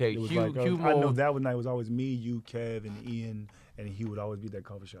 Right, okay. Hugh I know that one night was always me, you, Kev, and Ian, and Hugh would always be at that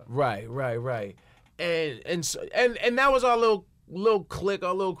coffee shop. Right. And that was our little clique,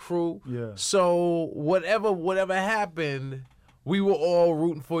 our little crew. Yeah. So whatever happened, we were all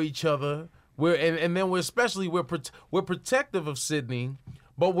rooting for each other. And then we're protective of Sydney,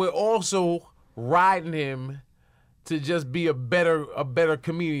 but we're also riding him to just be a better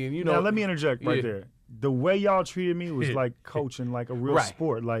comedian. You know. Now let me interject right there. The way y'all treated me was like coaching, like a real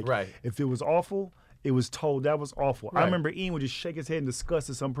sport. Like if it was awful, it was told that was awful. I remember Ian would just shake his head in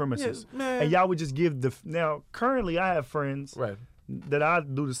disgust at some premises, and y'all would just give the. Now currently, I have friends. That I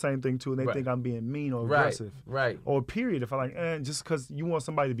do the same thing too, and they think I'm being mean or aggressive. Or period. If I like, just because you want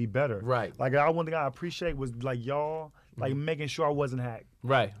somebody to be better. Like one thing I appreciate was like y'all, like making sure I wasn't hacked.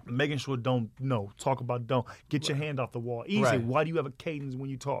 Making sure don't get your hand off the wall. Easy. Why do you have a cadence when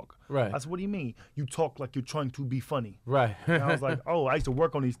you talk? I said, what do you mean? You talk like you're trying to be funny. And I was like, oh, I used to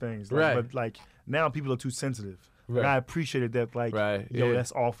work on these things. But like now people are too sensitive. And I appreciated that, like,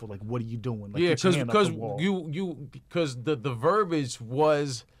 that's awful. Like, what are you doing? Like, because the verbiage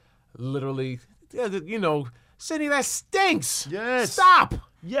was literally, Sydney, that stinks. Yes. Stop.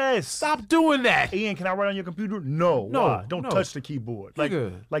 Yes. Stop doing that. Ian, can I write on your computer? No. No, Why? Don't no. touch the keyboard. Like,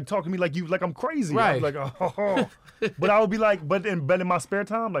 Nigga. like talk to me like I'm crazy. Right. I'm like, oh. But I would be like, but in my spare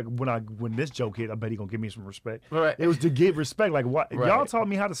time, like when this joke hit, I bet he gonna give me some respect. Right. It was to give respect. Like what Right. y'all taught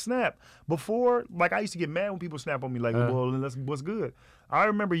me how to snap before. Like I used to get mad when people snap on me. Like, well, what's good? I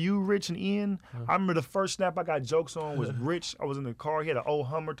remember you, Rich, and Ian. I remember the first snap I got jokes on was Rich. I was in the car. He had an old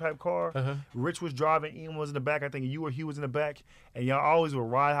Hummer type car. Rich was driving. Ian was in the back. I think you or Hugh was in the back. And y'all always would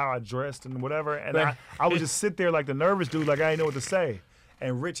ride how I dressed and whatever. And I would just sit there like the nervous dude, like I didn't know what to say.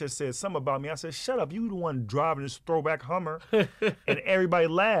 And Rich had said something about me. I said, shut up. You the one driving this throwback Hummer. And everybody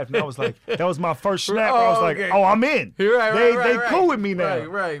laughed. And I was like, that was my first snap. I was like, oh, I'm in. They cool with me now.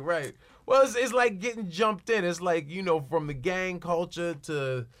 Right. Well, it's like getting jumped in. It's like, you know, from the gang culture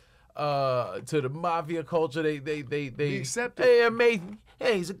to the mafia culture, they accept it. Hey, amazing.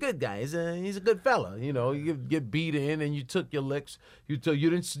 Hey, he's a good guy. He's a good fella. You know, you get beat in and you took your licks. You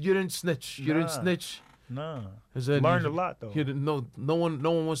didn't snitch. You didn't snitch. Nah. Learned a lot though. You didn't know. No one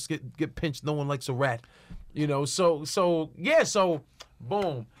wants to get pinched. No one likes a rat. You know. So yeah. So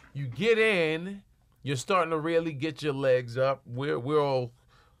boom. You get in. You're starting to really get your legs up.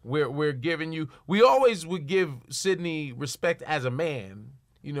 We're giving you. We always would give Sydney respect as a man.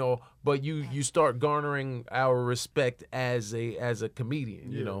 You know, but you start garnering our respect as a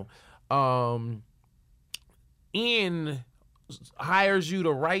comedian. You know. Ian hires you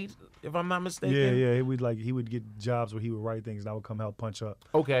to write, if I'm not mistaken. Yeah. He would get jobs where he would write things, and I would come help punch up.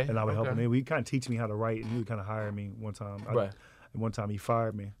 Okay. And I would help him. He kind of teach me how to write, and he would kind of hire me one time. Right. And one time he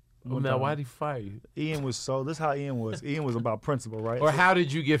fired me. Now, why did he fire you? Ian was this is how Ian was. Ian was about principle, right? Or how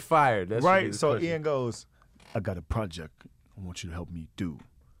did you get fired? That's right. So Ian goes, I got a project I want you to help me do.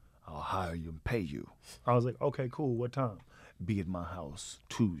 I'll hire you and pay you. I was like, okay, cool. What time? Be at my house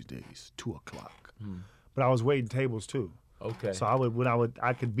Tuesdays, 2:00. But I was waiting tables too. Okay. So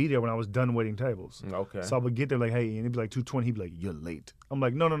I could be there when I was done waiting tables. Okay. So I would get there like, hey, and it'd be like 2:20. He'd be like, you're late. I'm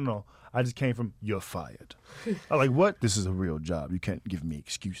like, no. I just came from, you're fired. I'm like, what? This is a real job. You can't give me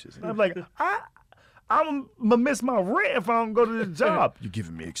excuses. And I'm like, I'm gonna miss my rent if I don't go to the job. You're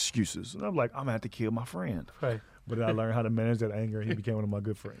giving me excuses. And I'm like, I'm gonna have to kill my friend. Right. But then I learned how to manage that anger, and he became one of my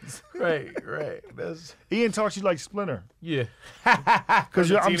good friends. Right. Ian talks you like Splinter. Yeah.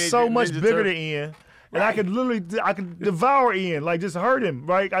 Because I'm so much bigger than Ian. And I could devour Ian, like just hurt him,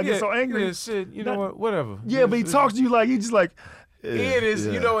 right? I get so angry. Yeah, shit, you know what, whatever. Yeah, but he talks to you like, he's just like, Ian is,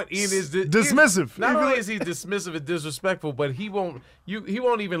 you know what, Ian is dismissive. Not only is he dismissive and disrespectful, but he won't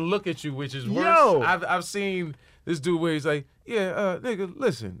even look at you, which is worse. Yo. I've seen this dude where he's like, yeah, nigga,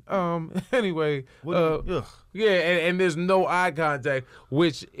 listen. Anyway, yeah, and there's no eye contact,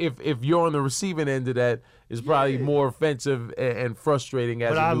 which if you're on the receiving end of that, is probably more offensive and frustrating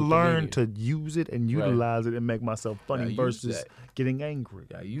as a new comedian. But I learned to use it and utilize it and make myself funny versus getting angry.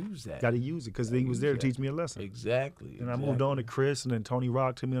 Gotta use that. Gotta use it because he was there to teach me a lesson. Exactly. And I moved on to Chris, and then Tony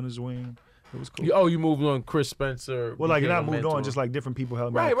Rock took me on his wing. It was cool. You moved on Chris Spencer. Well, like, not moved on, just like different people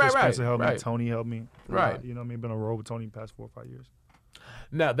helped me. Right, Chris Spencer helped me. Tony helped me. Right. You know what I mean? Been on the road with Tony the past 4 or 5 years.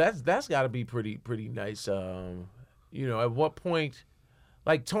 Now, that's got to be pretty nice. You know, at what point,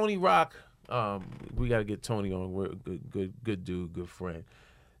 like Tony Rock, we got to get Tony on. We're good dude, good friend.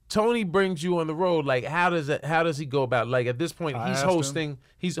 Tony brings you on the road. Like, how does he go about it? Like, at this point, he's hosting.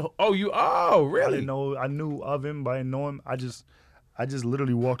 Really? I didn't know. I knew of him, but I didn't know him. I just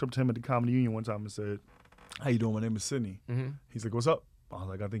literally walked up to him at the Comedy Union one time and said, how you doing? My name is Sydney. Mm-hmm. He's like, what's up? I was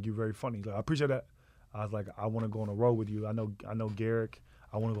like, I think you're very funny. He's like, I appreciate that. I was like, I want to go on a road with you. I know Garrick.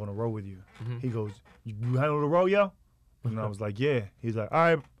 I want to go on a road with you. Mm-hmm. He goes, you handle the road, yo? And I was like, yeah. He's like,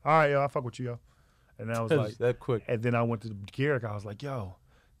 all right, yo, I fuck with you, yo. And I was like, that quick. And then I went to Garrick. I was like, yo,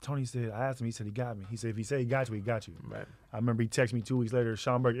 Tony said, I asked him, he said he got me. He said, if he said he got you, he got you. Right. I remember he texted me 2 weeks later,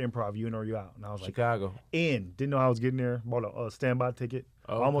 Schaumburg Improv, you in or you out? And I was like, Chicago. In. Didn't know I was getting there. Bought a standby ticket.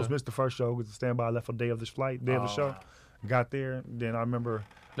 Oh, almost missed the first show because the standby left for day of the show. Got there. Then I remember.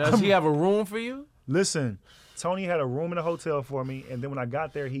 Now, does he have a room for you? Listen, Tony had a room in a hotel for me, and then when I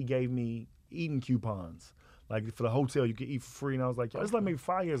got there, he gave me eating coupons. Like, for the hotel, you could eat for free. And I was like, yo, it's like maybe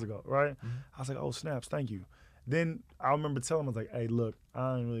 5 years ago, right? Mm-hmm. I was like, oh, snaps, thank you. Then I remember telling him, I was like, hey, look,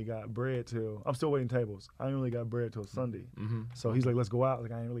 I ain't really got bread till, I'm still waiting tables. I ain't really got bread till Sunday. Mm-hmm. So he's like, let's go out.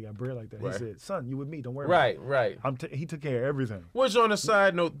 Like, I ain't really got bread like that. Right. He said, son, you with me, don't worry about it. Right. He took care of everything. Which on a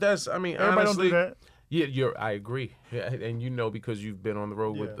side note, everybody honestly, don't do that. Yeah, I agree. Yeah, and you know because you've been on the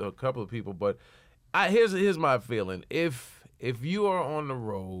road with a couple of people. But here's my feeling. If you are on the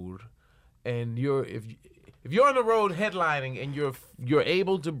road and if you're on the road headlining and you're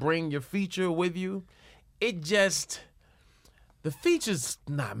able to bring your feature with you, it just the feature's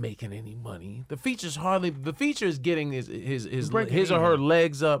not making any money. The feature is getting his or her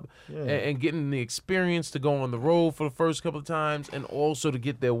legs up and getting the experience to go on the road for the first couple of times and also to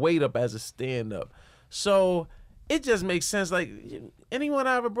get their weight up as a stand-up. So it just makes sense. Like, anyone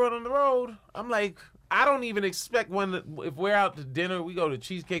I ever brought on the road, I'm like, I don't even expect if we're out to dinner, we go to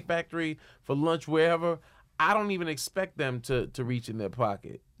Cheesecake Factory for lunch, wherever, I don't even expect them to reach in their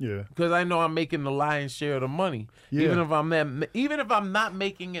pocket. Yeah. Because I know I'm making the lion's share of the money. Yeah. Even if I'm not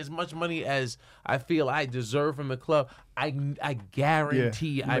making as much money as I feel I deserve from the club, I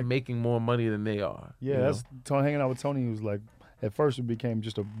guarantee I'm making more money than they are. Yeah, that's hanging out with Tony. Was like, at first it became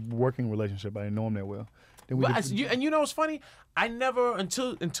just a working relationship. I didn't know him that well. And you know what's funny? I never,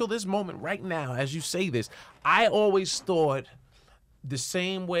 until this moment right now, as you say this, I always thought the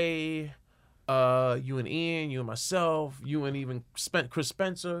same way you and Ian, you and myself, you and even Chris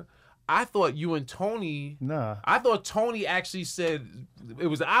Spencer, I thought you and Tony. Nah. I thought Tony actually said it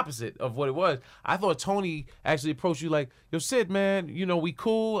was the opposite of what it was. I thought Tony actually approached you like, yo, Sid, man, we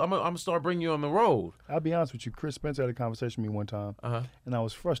cool. I'm gonna start bringing you on the road. I'll be honest with you. Chris Spencer had a conversation with me one time, and I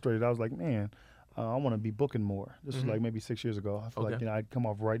was frustrated. I was like, man, I want to be booking more. This was like maybe 6 years ago. I feel like I'd come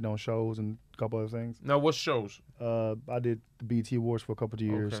off writing on shows and a couple other things. Now, what shows? I did the BET Awards for a couple of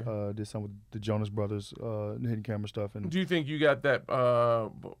years. Did some with the Jonas Brothers, hidden camera stuff. And do you think you got that?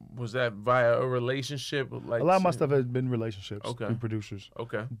 Was that via a relationship? Like, a lot of my stuff has been relationships with producers.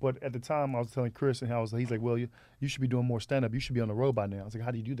 Okay. But at the time, I was telling Chris, and he's like, well, you should be doing more stand-up. You should be on the road by now. I was like,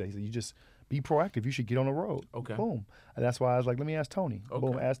 how do you do that? He said, you just be proactive. You should get on the road. Okay. Boom. And that's why I was like, let me ask Tony. Okay.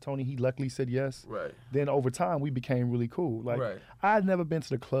 Boom. Asked Tony. He luckily said yes. Right. Then over time, we became really cool. Like, I had never been to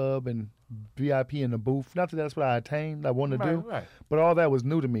the club and VIP in the booth. Not that that's what I attained, I wanted to do. Right. But all that was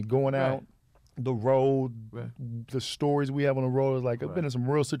new to me. Going out, the road, the stories we have on the road is like, I've been in some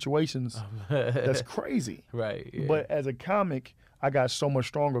real situations that's crazy. Right. Yeah. But as a comic, I got so much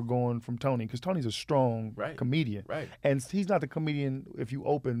stronger going from Tony because Tony's a strong comedian. Right. And he's not the comedian, if you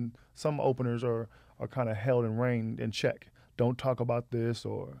open, some openers are kind of held and reined in check. Don't talk about this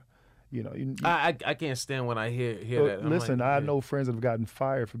or, I can't stand when I hear that. Listen, like, I know friends that have gotten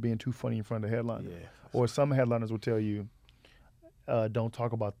fired for being too funny in front of the headliner. Yeah. Or some headliners will tell you, don't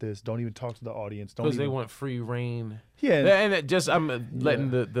talk about this. Don't even talk to the audience. Because they want free reign. Yeah, and I'm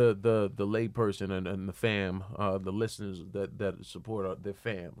letting the layperson and the fam, the listeners that support their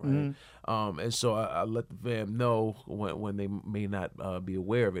fam, right? And so I let the fam know when they may not be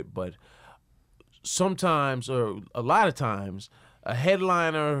aware of it, but sometimes or a lot of times, a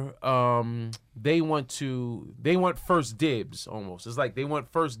headliner they want first dibs almost. It's like they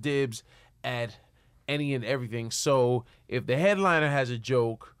want first dibs at any and everything. So if the headliner has a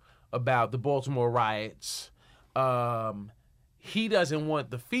joke about the Baltimore riots, he doesn't want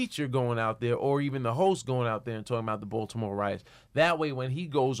the feature going out there or even the host going out there and talking about the Baltimore riots. That way, when he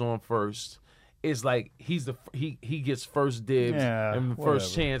goes on first, it's like he gets first dibs and the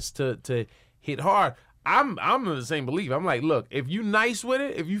first chance to hit hard. I'm in the same belief. I'm like, look, if you nice with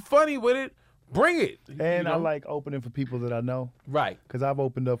it, if you funny with it, bring it. And I like opening for people that I know. Right. Because I've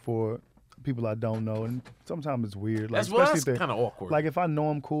opened up for people I don't know, and sometimes it's weird. Like, that's kind of awkward. Like if I know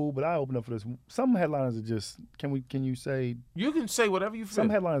I'm cool, but I open up for this. Some headliners are just. Can you say? You can say whatever you feel. Some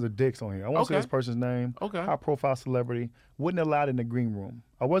headliners are dicks on here. I won't say this person's name. Okay. High profile celebrity. Wasn't allowed in the green room.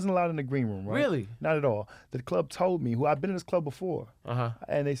 I wasn't allowed in the green room. Right? Really? Not at all. The club told me. I've been in this club before.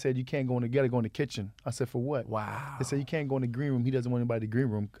 And they said you can't go in together. Go in the kitchen. I said for what? Wow. They said you can't go in the green room. He doesn't want anybody in the green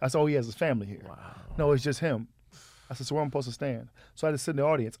room. I said, oh, he has his family here. Wow. No, it's just him. I said, so where am I supposed to stand? So I had to sit in the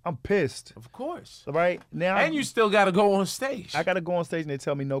audience. I'm pissed. Of course. Right? Now and you still got to go on stage. I got to go on stage and they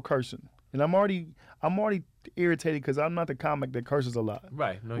tell me no cursing. And I'm already irritated because I'm not the comic that curses a lot.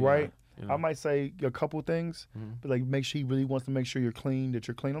 Right. No, right? I might say a couple things, but like make sure he really wants to make sure you're clean, that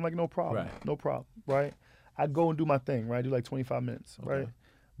you're clean. I'm like, no problem. Right. No problem. Right? I go and do my thing, right? I do like 25 minutes, right?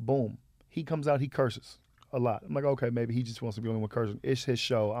 Boom. He comes out, he curses a lot. I'm like, okay, maybe he just wants to be the only one cursing. It's his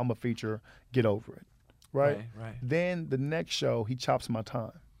show. I'm a feature. Get over it. Right? Then the next show, he chops my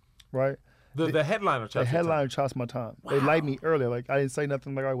time. Right? The headliner chops The headliner chops my time. Wow. They light me earlier. Like, I didn't say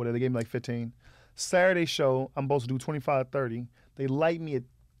nothing. Like, all right, whatever. They gave me like 15. Saturday show, I'm supposed to do 25, 30. They light me at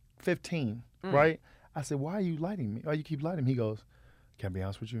 15, right? I said, why are you lighting me? Why you keep lighting me? He goes, can I be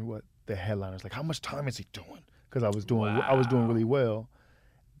honest with you? What? The headliner's like, how much time is he doing? Because I was doing really well.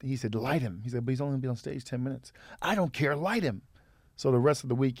 He said, light him. He said, but he's only been on stage 10 minutes. I don't care. Light him. So the rest of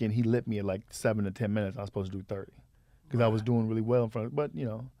the weekend, he lit me at like 7 to 10 minutes. I was supposed to do 30 because I was doing really well in front of, but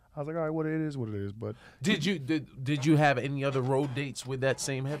I was like, all right, what it is. But did you have any other road dates with that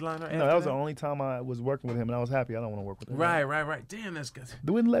same headliner? No, that was the only time I was working with him, and I was happy. I don't want to work with him. Right. Damn, that's good.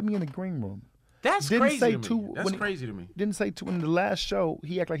 They wouldn't let me in the green room. That's Didn't crazy say to me. two- That's when he- crazy to me. Didn't say in the last show,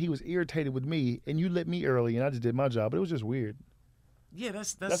 he acted like he was irritated with me, and you let me early, and I just did my job. But it was just weird. Yeah,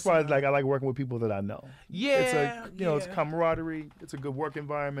 that's Why I like working with people that I know. Yeah, It's camaraderie. It's a good work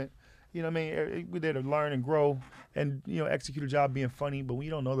environment. You know what I mean? We're there to learn and grow, and execute a job being funny. But when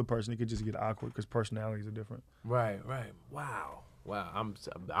you don't know the person, it could just get awkward because personalities are different. Right. Wow.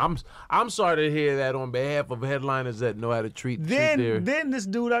 I'm sorry to hear that on behalf of headliners that know how to treat their... Then this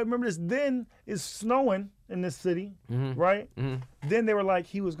dude, I remember this. Then it's snowing in this city, right? Then they were like,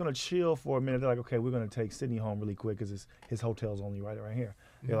 he was gonna chill for a minute. They're like, okay, we're gonna take Sydney home really quick because his hotel's only right here.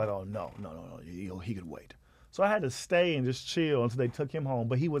 They're like, oh no, he could wait. So I had to stay and just chill until they took him home.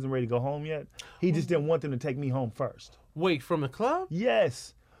 But he wasn't ready to go home yet. He just didn't want them to take me home first. Wait, from the club?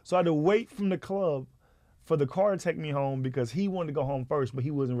 Yes. So I had to wait from the club for the car to take me home because he wanted to go home first, but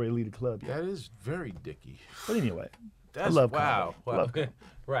he wasn't ready to leave the club yet. That is very dicky. But anyway, I love wow. comedy. Love comedy.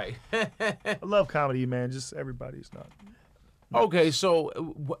 Right. I love comedy, man. Just everybody's not. Okay,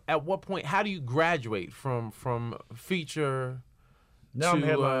 so at what point? How do you graduate from feature Now to I'm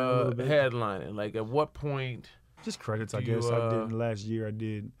headlining a little bit. headlining? Like, at what point? Just credits, I Do you, guess. I did in the last year. I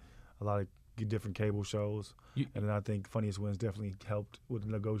did a lot of different cable shows, and then I think Funniest Wins definitely helped with the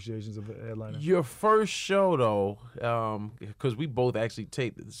negotiations of the headliner. Your first show, though, because we both actually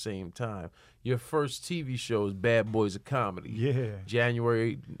taped at the same time. Your first TV show is Bad Boys of Comedy. Yeah.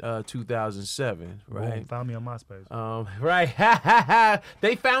 January 2007, right? Boom, found me on MySpace. Right.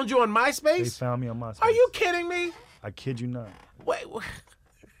 They found you on MySpace? They found me on MySpace. Are you kidding me? I kid you not. Wait.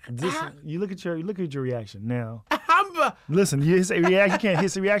 You look at your reaction now. I'm Listen, his reaction.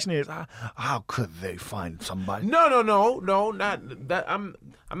 His reaction is, how could they find somebody? no, not that. I'm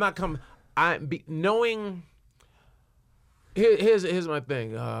not coming. Knowing. Here's my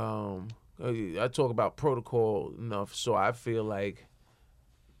thing. I talk about protocol enough, so I feel like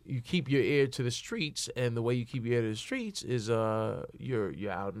you keep your ear to the streets, and the way you keep your ear to the streets is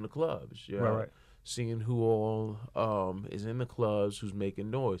you're out in the clubs. You're Right. seeing who all is in the clubs, who's making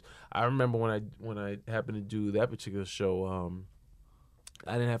noise. I remember when I happened to do that particular show,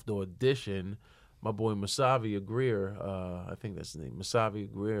 I didn't have to audition. My boy Masavi Agreer, I think that's his name, Masavi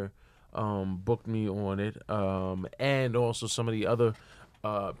Agreer, booked me on it, and also some of the other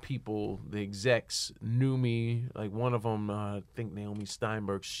people, the execs knew me. Like one of them, I think Naomi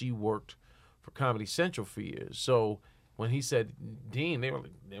Steinberg, she worked for Comedy Central for years. So when he said Dean, they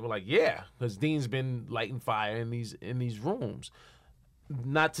were like, yeah, because Dean's been lighting fire in these rooms.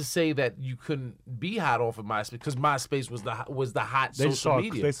 Not to say that you couldn't be hot off of MySpace, because MySpace was the hot social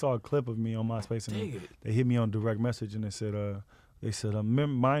media. They saw a clip of me on MySpace, and they hit me on direct message, and they said,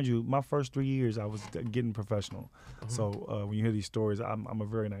 mind you, my first 3 years I was getting professional. So when you hear these stories, I'm a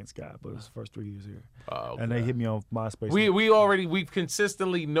very nice guy, but it's the first 3 years here. Okay. And they hit me on MySpace. We've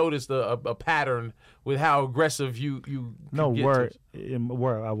consistently noticed a pattern with how aggressive you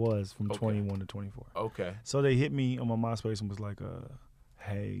where I was from 21 to 24. Okay. So they hit me on my MySpace and was like,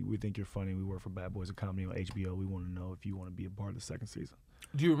 hey, we think you're funny. We work for Bad Boys of Comedy on HBO. We want to know if you want to be a part of the second season.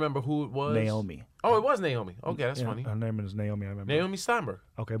 Do you remember who it was? Naomi. Oh, it was Naomi. Okay, that's funny. Her name is Naomi. I remember. Naomi Steinberg.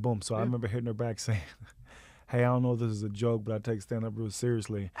 Okay, boom. So I remember hitting her back saying, hey, I don't know if this is a joke, but I take stand-up real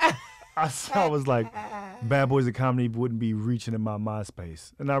seriously. I was like, Bad Boys of Comedy wouldn't be reaching in my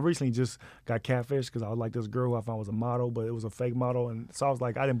MySpace. And I recently just got catfished because I was like this girl who I found was a model, but it was a fake model. And so I was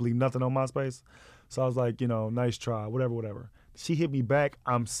like, I didn't believe nothing on MySpace. So I was like, nice try, whatever. She hit me back.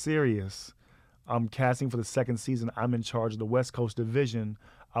 I'm serious. I'm casting for the second season. I'm in charge of the West Coast division.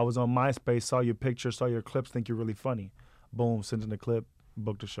 I was on MySpace, saw your picture, saw your clips, think you're really funny. Boom, sent in the clip,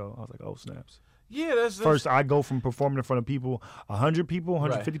 booked the show. I was like, oh, snaps. Yeah, that's First, I go from performing in front of people, 100 people,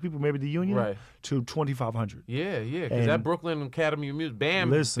 150 Right. people, maybe the union, Right. to 2,500. Yeah, because And that Brooklyn Academy of Music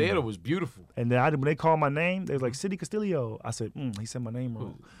theater was beautiful. And then when they called my name, they was like, Sydney Castillo. I said, he said my name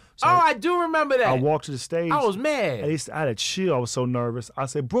wrong. So I do remember that. I walked to the stage. I was mad. I had a chill. I was so nervous. I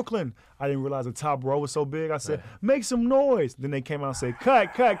said, Brooklyn. I didn't realize the top row was so big. I said, make some noise. Then they came out and said,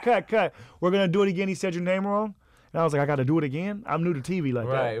 cut. We're going to do it again. He said your name wrong. And I was like, I got to do it again? I'm new to TV like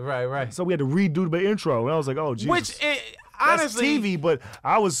that. Right. So we had to redo the intro. And I was like, oh, Jesus. Which, That's honestly, TV, but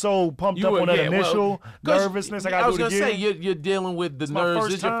I was so pumped up on that initial nervousness. I got to do it again. I was going to say, you're dealing with the nerves.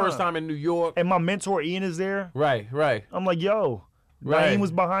 This is your first time in New York. And my mentor, Ian, is there. Right. I'm like, yo. Right. Naeem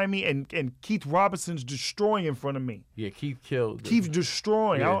was behind me, and Keith Robinson's destroying in front of me. Yeah, Keith killed. Keith's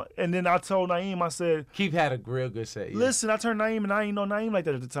destroying. Yeah. And then I told Naeem, I said, Keith had a real good set. Yeah. listen, I turned Naeem, and I ain't know Naeem like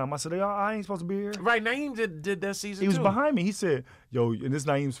that at the time. I said, I ain't supposed to be here. Right, Naeem did that season He was too. behind me. He said, yo, and this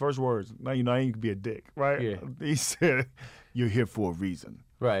Naeem's first words, Naeem could be a dick, right? Yeah. He said, you're here for a reason.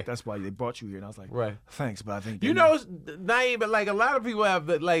 Right. That's why they brought you here. And I was like, right. thanks, but I think Naeem, but like a lot of people have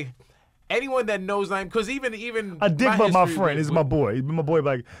that, like, anyone that knows Naeem, because even a dick, but my friend. This He's my boy. He's been my boy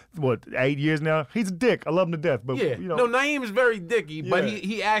like what 8 years now. He's a dick. I love him to death. But yeah, you know, no, Naeem is very dicky, but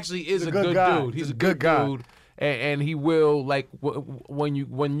he actually is a good guy. dude. He's a good dude. And he will like when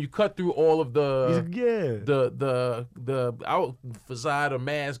you cut through all of the facade or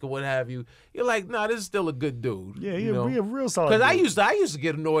mask or what have you, you're like, nah, this is still a good dude. Yeah, he a real solid. Because I used to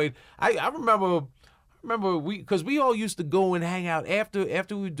get annoyed. I remember we all used to go and hang out after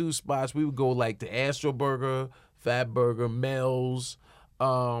we would do spots. We would go like to Astro Burger, Fat Burger, Mel's.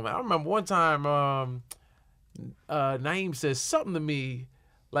 I remember one time Naeem says something to me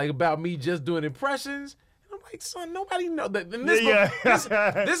like about me just doing impressions. Like, son, nobody know that.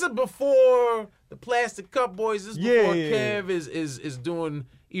 This is before the Plastic Cup Boys. This is before Kev is doing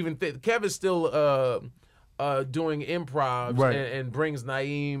even. Kev is still doing improv and brings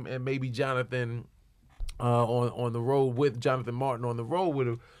Naeem and maybe Jonathan on the road with Jonathan Martin on the road with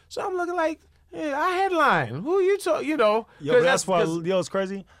him. So I'm looking like, hey, I headline. Who you talk? You know, that's why. It's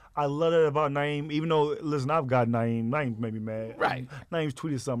crazy. I love that about Naeem, even though, listen, I've got Naeem. Naeem made me mad. Right. Naeem's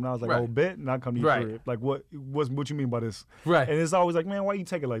tweeted something. I was like, oh, bet, and I come to your crib. Like, what you mean by this? Right. And it's always like, man, why you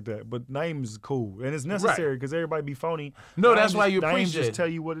take it like that? But Naeem's cool. And it's necessary because everybody be phony. No, that's why you appreciate Naeem just tell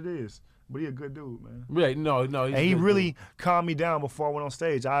you what it is. But he a good dude, man. Right, no. And he really calmed me down before I went on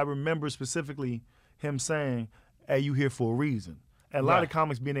stage. I remember specifically him saying, hey, you here for a reason. And a lot of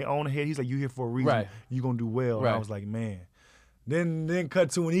comics be in their own head. He's like, you here for a reason. Right. You going to do well. And I was like, man. Then cut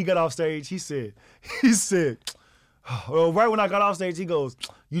to when he got off stage, he said, well, right when I got off stage, he goes,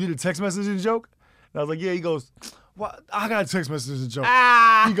 you did a text messaging joke? And I was like, yeah. He goes, what? I got a text messaging joke.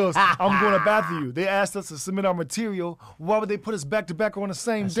 He goes, I'm going to bat for you. They asked us to submit our material. Why would they put us back to back on the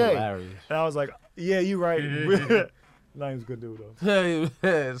same day? Hilarious. And I was like, yeah, you're right. Naeem's a good dude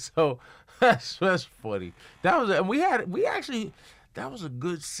though. So that's funny. That was a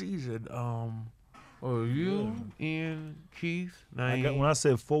good season. You, Ian, Keith, Naeem. When I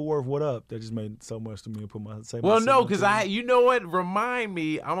said Fort Worth, what up? That just made so much to me to put my say. Well, no, because you know what? Remind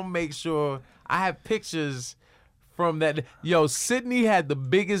me. I'm gonna make sure I have pictures from that. Yo, Sydney had the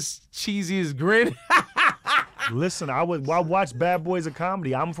biggest, cheesiest grin. Listen, I watch Bad Boys of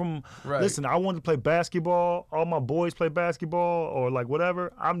Comedy. I'm from. Right. Listen, I wanted to play basketball. All my boys play basketball or like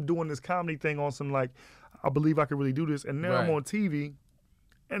whatever. I'm doing this comedy thing on some like, I believe I can really do this, and now I'm on TV,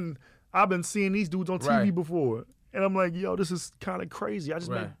 and I've been seeing these dudes on TV before, and I'm like, yo, this is kind of crazy. I just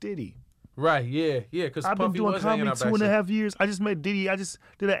met Diddy. Right, yeah. Because I've been doing comedy 2.5 years. I just met Diddy. I just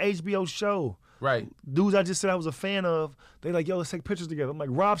did an HBO show. Right. Dudes I just said I was a fan of, they like, yo, let's take pictures together. I'm like,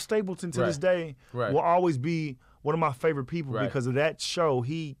 Rob Stapleton to this day will always be one of my favorite people because of that show.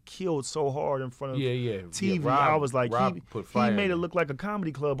 He killed so hard in front of TV. Rob, I was like, he made it look like a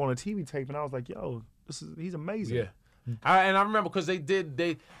comedy club on a TV tape, and I was like, yo, he's amazing. Yeah. And I remember because they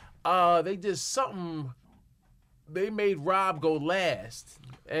did something. They made Rob go last,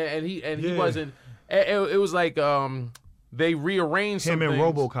 and he wasn't. It was like they rearranged him and things.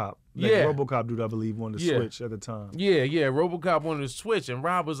 RoboCop. RoboCop dude, I believe, wanted to switch at the time. Yeah. RoboCop wanted to switch, and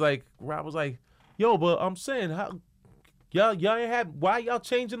Rob was like, yo, but I'm saying, how y'all ain't had, why y'all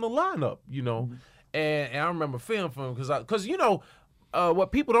changing the lineup, you know? Mm-hmm. And I remember feeling for him because you know.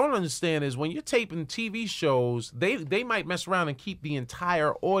 What people don't understand is when you're taping TV shows, they might mess around and keep the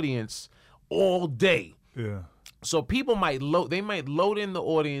entire audience all day. Yeah. So people might load in the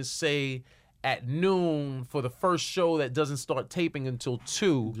audience, say, at noon for the first show that doesn't start taping until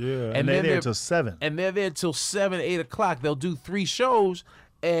 2. Yeah, and they're there till 7. And they're there till 7, 8 o'clock. They'll do 3 shows,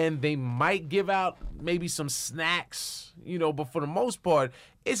 and they might give out maybe some snacks, you know, but for the most part,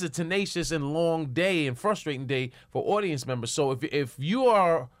 it's a tenacious and long day and frustrating day for audience members. So if you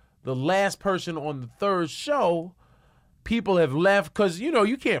are the last person on the third show, people have left because, you know,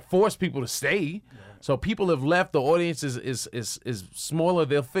 you can't force people to stay. Yeah. So people have left. The audience is smaller.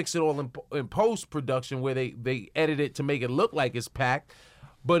 They'll fix it all in post-production where they edit it to make it look like it's packed.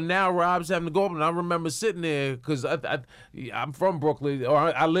 But now Rob's having to go up, and I remember sitting there because I'm from Brooklyn, or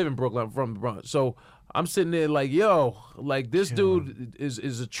I live in Brooklyn. I'm from the Bronx. So I'm sitting there like, yo, like this dude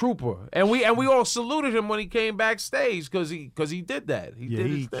is a trooper, and we all saluted him when he came backstage because he did that. He did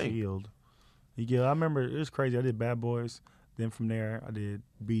his thing. He killed. I remember it was crazy. I did Bad Boys. Then from there, I did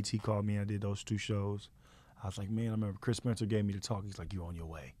BT called me. I did those 2 shows. I was like, man, I remember Chris Spencer gave me the talk. He's like, you're on your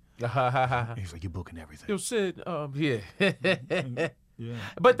way. He's like, you're booking everything. You said, yeah. Yeah.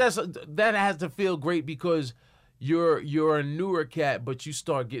 But that has to feel great because you're a newer cat, but you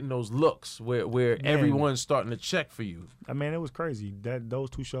start getting those looks where everyone's starting to check for you. I mean, it was crazy. Those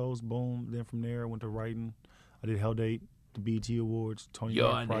 2 shows, boom. Then from there, I went to writing. I did Hell Date, the BET Awards, Tony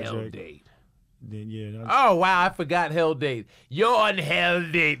Hawk Project. Hell Date. Then yeah. Oh wow, I forgot Hell Date. You're on Hell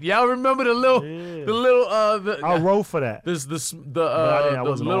Date. Y'all remember the little, I wrote for that. I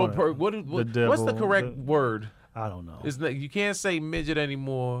wasn't little on it. what's the correct word? I don't know. You can't say midget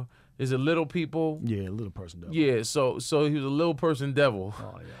anymore. Is it little people? Yeah, little person devil. Yeah, so he was a little person devil.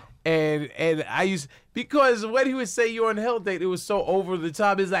 Oh yeah. And I used, because when he would say you're on Hell Date, it was so over the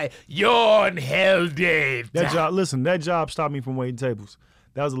top. It's like, you're on Hell Date. That job stopped me from waiting tables.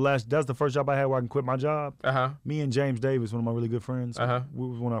 That's the first job I had where I can quit my job. Me and James Davis, one of my really good friends, we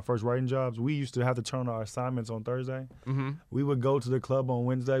was one of our first writing jobs. We used to have to turn our assignments on Thursday. We would go to the club on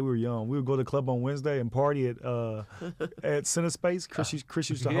Wednesday. We were young. We would go to the club on Wednesday and party at Center Space. Chris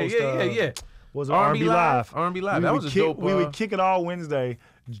used to host. Was it R&B Live? R&B Live. That was a dope. We would kick it all Wednesday,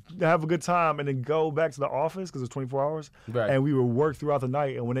 have a good time, and then go back to the office because it was 24 hours. Right. And we would work throughout the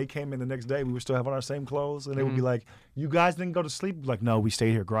night. And when they came in the next day, we would still have on our same clothes. And they would be like, "You guys didn't go to sleep?" We'd be like, no, we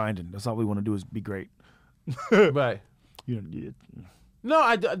stayed here grinding. That's all we want to do is be great. Right. No,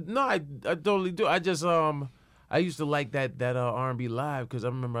 I totally do. I just I used to like that R&B Live because I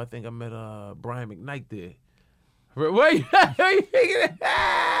remember I think I met Brian McKnight there. Wait.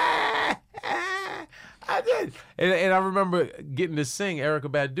 I did, and I remember getting to sing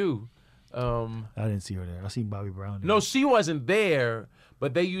Erykah Badu. I didn't see her there. I seen Bobby Brown there. No, she wasn't there,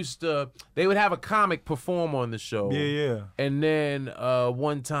 but they would have a comic perform on the show. Yeah. And then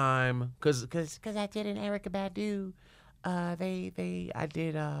one time, cause I did an Erykah Badu, I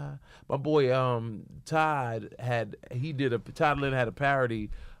did my boy Todd Lynn had a parody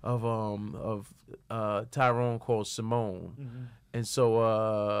of Tyrone called Simone, and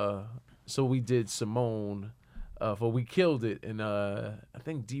so we did Simone, we killed it, and I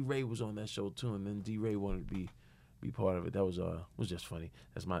think D. Ray was on that show too, and then D. Ray wanted to be part of it. That was just funny.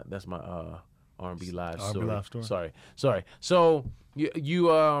 That's my R&B Live story. Sorry. So you're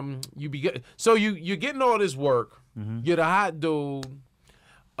getting all this work. You're the hot dude.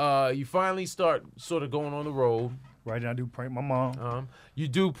 You finally start sort of going on the road. Right now, I do Prank My Mom. You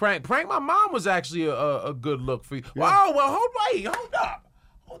do Prank My Mom was actually a good look for you. Yeah. Oh well,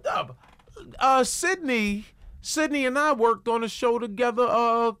 hold up. Sydney and I worked on a show together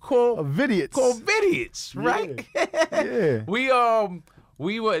called Vidiots, right? Yeah.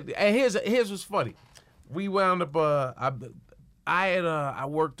 We were, and here's what's funny. We wound up I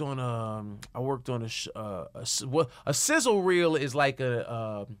worked on a sizzle reel is like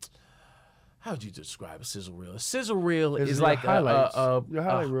a how would you describe a sizzle reel? A sizzle reel is like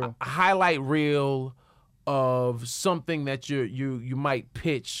a highlight reel of something that you might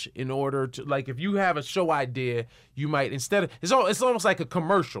pitch in order to, like, if you have a show idea, you might it's almost like a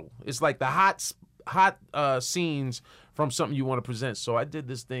commercial. It's like the hot scenes from something you want to present. So I did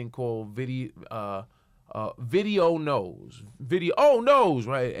this thing called Video Knows,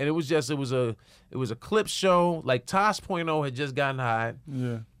 right? And it was a clip show. Like Tosh.0 had just gotten hot.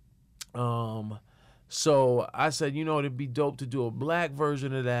 Yeah. So I said, it'd be dope to do a black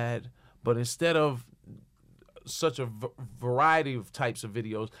version of that, but instead of such a variety of types of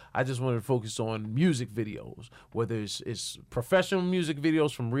videos, I just wanted to focus on music videos, whether it's professional music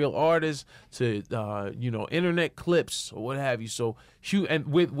videos from real artists to internet clips or what have you. So and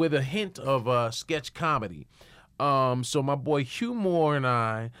with a hint of sketch comedy. So my boy Hugh Moore and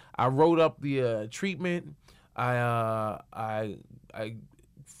I wrote up the treatment. I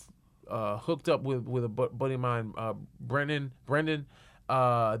hooked up with a buddy of mine, Brendan.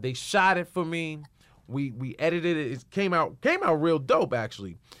 They shot it for me. We edited it. It came out real dope,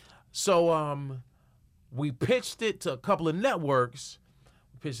 actually. So we pitched it to a couple of networks.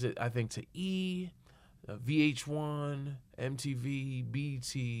 We pitched it, I think, to VH1, MTV,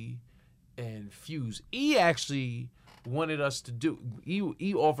 BT, and Fuse. Actually wanted us to do.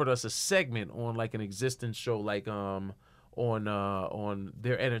 E offered us a segment on like an existing show, like on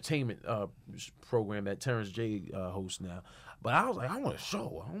their entertainment program that Terrence J hosts now. But I was like, I want a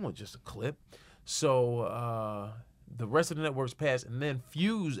show. I don't want just a clip. So the rest of the networks passed, and then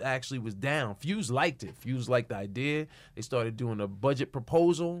Fuse actually was down. Fuse liked it. Fuse liked the idea. They started doing a budget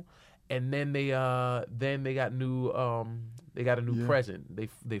proposal, and then they got a new president.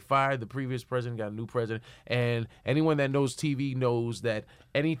 They fired the previous president, got a new president, and anyone that knows TV knows that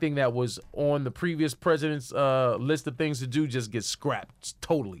anything that was on the previous president's list of things to do just gets scrapped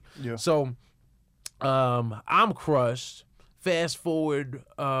totally. Yeah. So I'm crushed. Fast forward.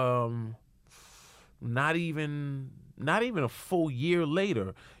 Not even a full year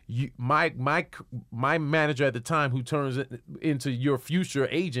later, my manager at the time, who turns into your future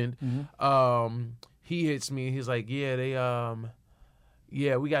agent, he hits me and he's like, we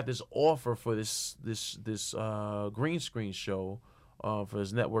got this offer for this green screen show for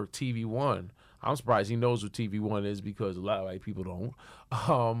his network TV1. I'm surprised he knows what TV1 is because a lot of white people don't.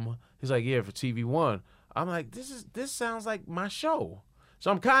 He's like, yeah, for TV1. I'm like, this sounds like my show. So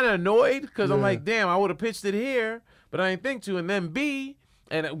I'm kind of annoyed because I'm like, damn, I would have pitched it here, but I didn't think to. And then B,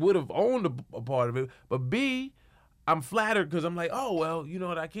 and it would have owned a part of it, but B, I'm flattered because I'm like, oh, well, you know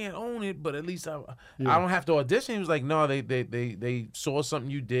what, I can't own it, but at least I don't have to audition. He was like, no, they saw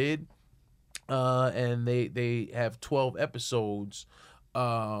something you did, and they have 12 episodes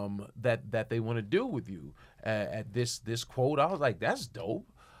that they want to do with you at this quote. I was like, that's dope.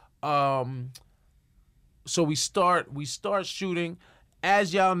 So we start shooting.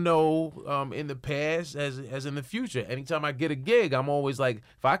 As y'all know, in the past, as in the future, anytime I get a gig, I'm always like,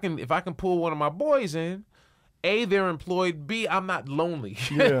 if I can pull one of my boys in, A, they're employed, B, I'm not lonely.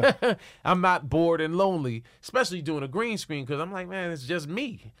 Yeah. I'm not bored and lonely, especially doing a green screen, because I'm like, man, it's just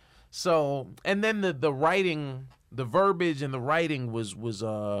me. So, and then the writing, the verbiage and the writing was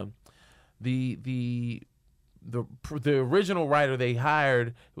the original writer they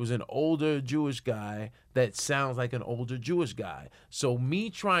hired was an older Jewish guy that sounds like an older Jewish guy. So me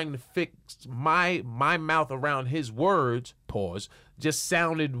trying to fix my mouth around his words, pause, just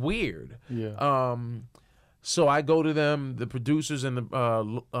sounded weird. Yeah. So I go to them, the producers and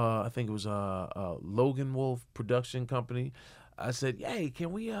the I think it was Logan Wolf production company. I said, hey,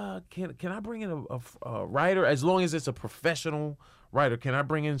 can we can I bring in a writer, as long as it's a professional writer? Can I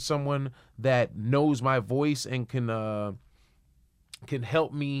bring in someone that knows my voice and can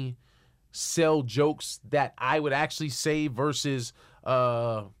help me sell jokes that I would actually say versus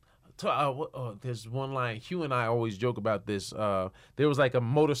there's one line, Hugh and I always joke about this. There was like a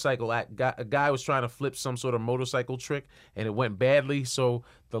motorcycle act. A guy was trying to flip some sort of motorcycle trick, and it went badly. So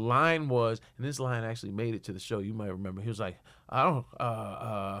the line was, and this line actually made it to the show. You might remember. He was like,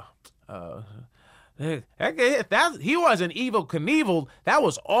 he wasn't evil Knievel. That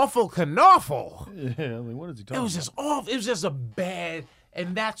was awful Knawful. Yeah, I mean, what is he talking about? It was just awful. It was just a bad,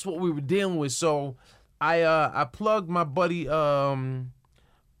 and that's what we were dealing with. So I plugged my buddy Hugh,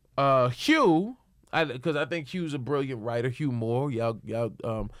 because I think Hugh's a brilliant writer. Hugh Moore, y'all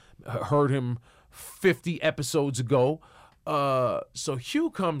heard him 50 episodes ago. So Hugh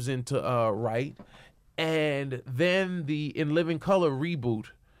comes in to write, and then the In Living Color reboot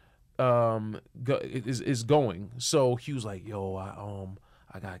is going. So Hugh's like, yo, I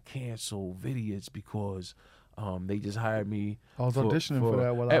got canceled videos because they just hired me. I was auditioning for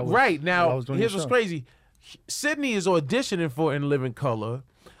that while I was right now. I was doing Here's what's crazy. Sydney is auditioning for In Living Color.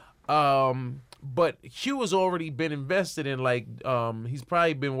 But Hugh has already been invested in, like, he's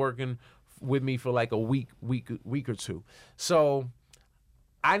probably been working with me for like a week or two. So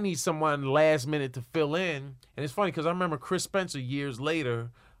I need someone last minute to fill in. And it's funny because I remember Chris Spencer years later,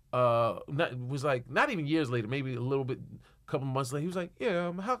 not even years later, maybe a little bit, a couple months later, he was like,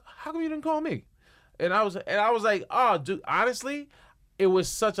 yeah, how come you didn't call me? And I was like, oh, dude, honestly, it was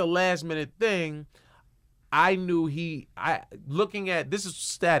such a last minute thing. I knew looking at, this is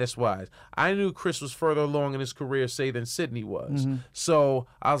status wise, I knew Chris was further along in his career, say, than Sydney was. Mm-hmm. So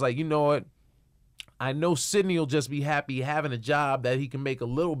I was like, you know what? I know Sydney will just be happy having a job that he can make a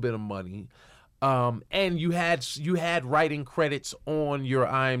little bit of money. And you had writing credits on your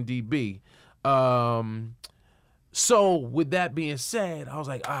IMDb. So with that being said, I was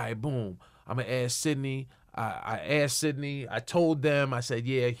like, all right, boom, I'm gonna ask Sydney. I asked Sydney. I told them. I said,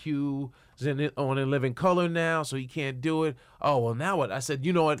 yeah, Hugh is on In Living Color now, so he can't do it. Oh, well, now what? I said,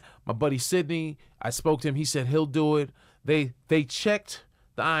 you know what? My buddy Sydney, I spoke to him. He said he'll do it. They checked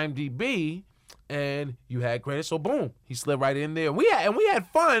the IMDb, and you had credit. So boom, he slid right in there. We had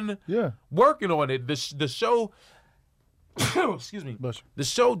fun. Yeah, working on it. The show. Excuse me. The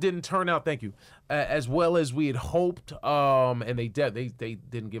show didn't turn out, thank you, as well as we had hoped. And they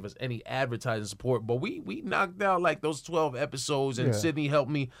didn't give us any advertising support, but we knocked out like those 12 episodes, and Sydney helped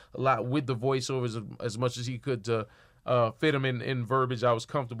me a lot with the voiceovers as much as he could to fit them in verbiage I was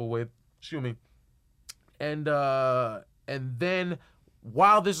comfortable with. Excuse me. And then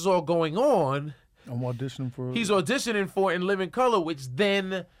while this is all going on, he's auditioning for In Living Color, which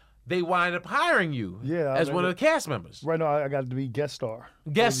then they wind up hiring you as one of the cast members. Right now, I got to be guest star.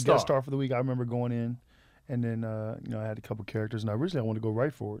 Guest star for the week. I remember going in, and then I had a couple characters, and originally I wanted to go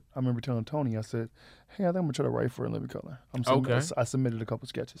write for it. I remember telling Tony, I said, hey, I think I'm going to try to write for In Living Color. I submitted a couple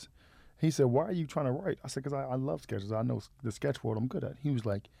sketches. He said, why are you trying to write? I said, because I love sketches. I know the sketch world I'm good at. He was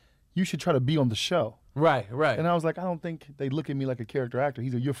like, you should try to be on the show. Right. And I was like, I don't think they look at me like a character actor. He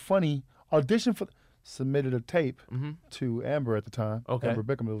said, you're funny. Audition for... Submitted a tape to Amber at the time. Okay. Amber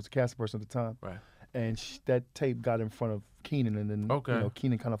Bickham was the casting person at the time. Right. And that tape got in front of Keenen, and then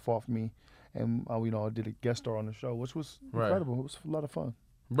Keenen kind of fought for me. and I did a guest star on the show, which was incredible. It was a lot of fun.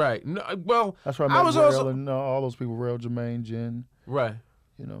 Right. No, well, that's where I met Rail and all those people, Rail, Jermaine, Jen. Right.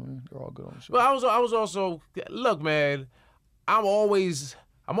 They're all good on the show. Well, I was also, look, man, I'm always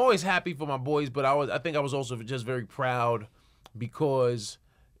happy for my boys, but I think I was also just very proud because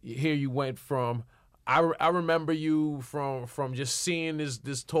here you went from. I remember you from just seeing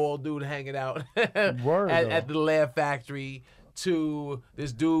this tall dude hanging out at the Laugh Factory to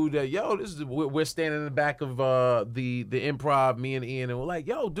this dude. We're standing in the back of the Improv, me and Ian, and we're like,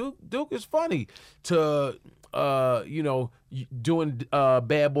 yo, Duke is funny. To doing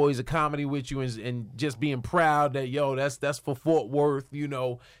Bad Boys of Comedy with you and just being proud that that's for Fort Worth,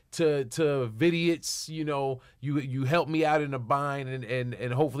 to Vidiots, you helped me out in a bind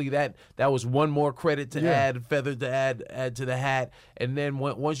and hopefully that was one more credit to add, feather to add to the hat. And then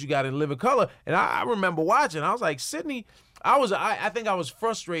once you got in Living Color, and I remember watching, I was like, Sydney, I think I was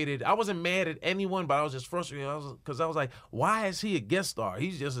frustrated. I wasn't mad at anyone, but I was just frustrated because I was like, why is he a guest star?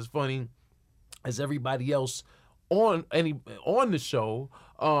 He's just as funny as everybody else on the show,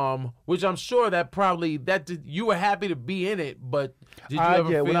 which I'm sure you were happy to be in it, but did you ever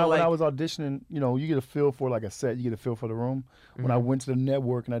feel when I was auditioning, you get a feel for like a set, you get a feel for the room. Mm-hmm. When I went to the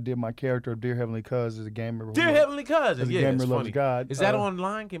network and I did my character of Dear Heavenly Cuz as a gamer. Dear Heavenly Cuz, as a gamer loves God. Is that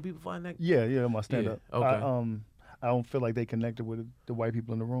online? Can people find that? Yeah, my stand-up. Yeah. Okay. I don't feel like they connected with the white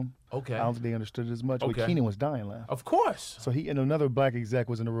people in the room. Okay. I don't think they understood it as much. Okay. But Keenen was dying laughing. Of course. So he and another black exec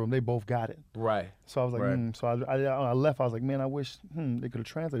was in the room. They both got it. Right. So I was like, So I left. I was like, man, I wish they could have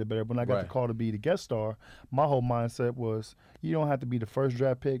translated better. But when I got the call to be the guest star, my whole mindset was, you don't have to be the first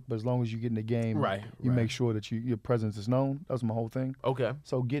draft pick, but as long as you get in the game, you make sure that your presence is known. That was my whole thing. Okay.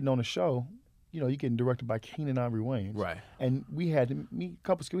 So getting on the show, you're getting directed by Keenen Ivory Wayans. Right. And we had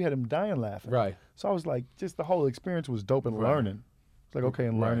him dying laughing. Right. So I was like, just the whole experience was dope and learning. It's like, okay,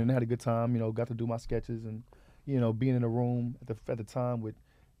 and learning. I had a good time, got to do my sketches and, being in a room at the time with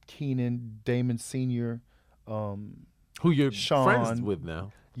Keenen, Damon Sr., who you're friends with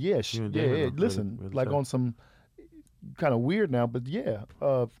now. Yeah, listen, really like on some kind of weird now, but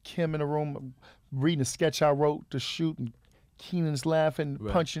Kim in a room reading a sketch I wrote to shoot and Keenan's laughing,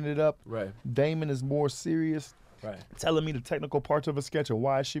 punching it up. Right. Damon is more serious, telling me the technical parts of a sketch and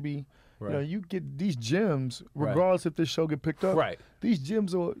why it should be. Right. You get these gems, regardless if this show get picked up. Right. These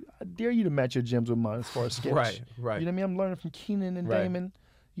gems I dare you to match your gems with mine as far as sketch. Right. You know what I mean? I'm learning from Keenen and Damon.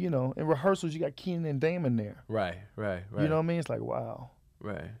 In rehearsals, you got Keenen and Damon there. Right. You know what I mean? It's like, wow.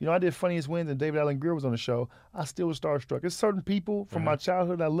 Right. I did Funniest Wins and David Allen Greer was on the show. I still was starstruck. There's certain people from my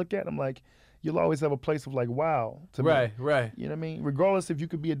childhood I look at, I'm like, you'll always have a place of like, wow, to me. Right. You know what I mean? Regardless if you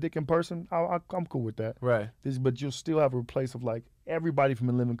could be a dick in person, I'm cool with that. Right. But you'll still have a place of like, everybody from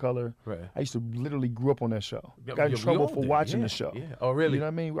In Living Color. Right. I used to literally grew up on that show. Got in trouble for watching the show. Yeah. Oh, really? You know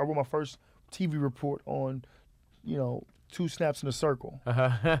what I mean? I wrote my first TV report on, 2 snaps in a circle.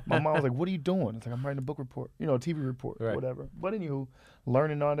 My mom was like, what are you doing? It's like, I'm writing a book report, a TV report, whatever. But anywho,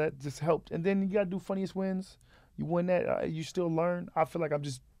 learning all that just helped. And then you got to do Funniest Wins. You win that, you still learn. I feel like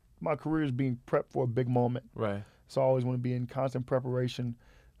my career is being prepped for a big moment. Right. So I always want to be in constant preparation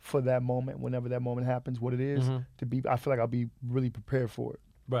for that moment, whenever that moment happens, what it is, I feel like I'll be really prepared for it.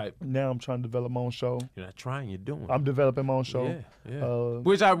 Right. Now I'm trying to develop my own show. You're not trying, you're doing. I'm developing my own show. Yeah.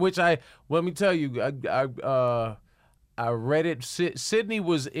 Which I let me tell you, I read it. Sydney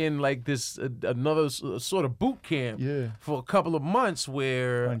was in like this another sort of boot camp for a couple of months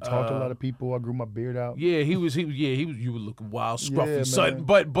where I talked to a lot of people. I grew my beard out. Yeah, he was. You were looking wild, scruffy, son.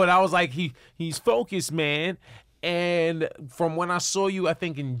 But I was like, he's focused, man. And from when I saw you, I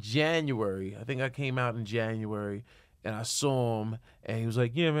think in January, I came out in January, and I saw him, and he was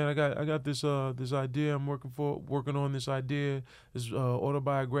like, "Yeah, man, I got this idea. I'm working on this idea. This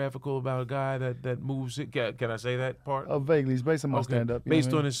autobiographical about a guy that moves it. Can I say that part? Vaguely, it's based on my stand-up.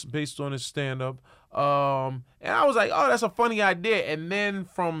 Based on his stand-up. And I was like, oh, that's a funny idea. And then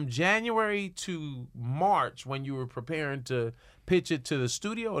from January to March, when you were preparing to pitch it to the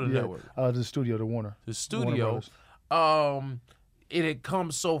studio or the network? The studio, the Warner. The studio. It had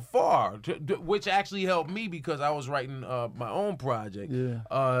come so far, which actually helped me because I was writing my own project,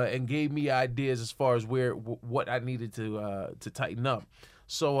 and gave me ideas as far as what I needed to tighten up.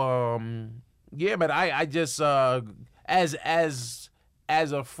 So but I just as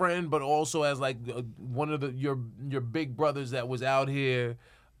a friend, but also as like one of your big brothers that was out here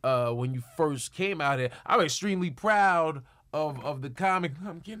when you first came out here, I'm extremely proud of the comic.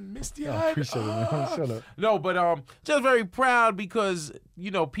 I'm getting misty-eyed. I appreciate it, man. Shut up. No, but just very proud because,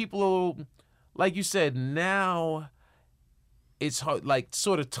 people, like you said, now it's like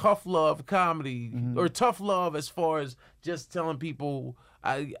sort of tough love comedy or tough love as far as just telling people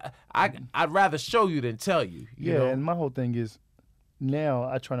I'd rather show you than tell you. You know? And my whole thing is now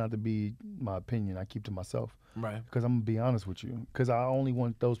I try not to be my opinion. I keep to myself. Right. Because I'm going to be honest with you. Because I only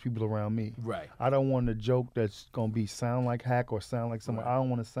want those people around me. Right. I don't want a joke that's going to sound like hack or sound like someone. Right. I don't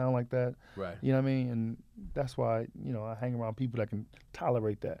want to sound like that. Right. You know what I mean? And that's why, I hang around people that can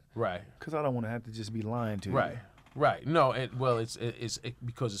tolerate that. Right. Because I don't want to have to just be lying to you. Right. Right. No, it's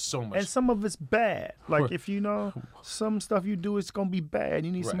because it's so much. And some of it's bad. Like if some stuff you do, it's going to be bad.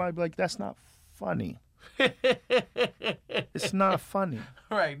 You need somebody to be like, that's not funny. It's not funny.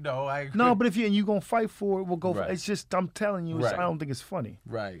 Right. No, I agree. No, but if you're going to fight for it, we'll go. Right. It's just, I'm telling you, I don't think it's funny.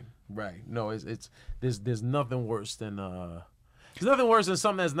 Right. Right. No, there's nothing worse than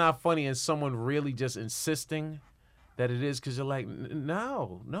something that's not funny and someone really just insisting that it is, because you're like,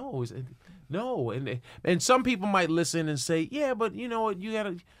 no, and some people might listen and say, yeah, but you know what, you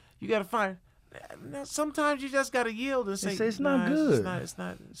gotta find. Now, sometimes you just gotta yield and say it's not good. It's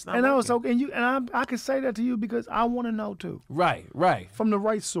not. And I was okay, and I can say that to you because I want to know too. Right. From the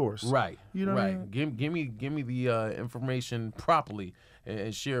right source. Right. You know right. what I mean? Give me the information properly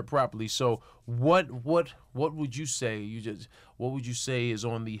and share it properly. So what would you say? What would you say is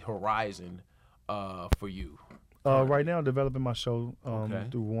on the horizon for you? Right now, developing my show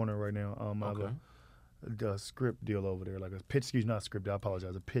through Warner right now. I have a script deal over there, like a pitch. Not script. I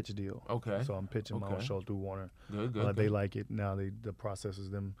apologize. A pitch deal. Okay. So I'm pitching my own show through Warner. Good. They like it now. The process is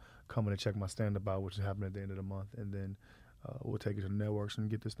them coming to check my stand-up out, which is happening at the end of the month, and then we'll take it to the networks and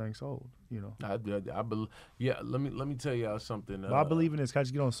get this thing sold. I believe. Yeah. Let me tell y'all something. I believe in this. Can I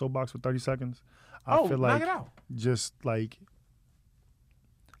just get on a soapbox for 30 seconds? I feel knock like it out. Just like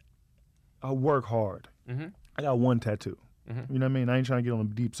I work hard. Mm-hmm. I got one tattoo. Mm-hmm. You know what I mean? I ain't trying to get on a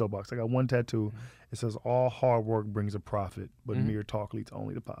deep soapbox. I got one tattoo. Mm-hmm. It says, all hard work brings a profit, but mere talk leads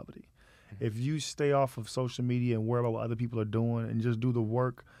only to poverty. Mm-hmm. If you stay off of social media and worry about what other people are doing and just do the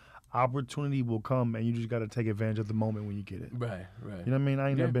work, opportunity will come, and you just got to take advantage of the moment when you get it. Right. You know what I mean? I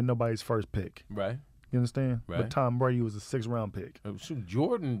ain't never been nobody's first pick. Right. You understand? Right. But Tom Brady was a 6th-round pick. Shoot,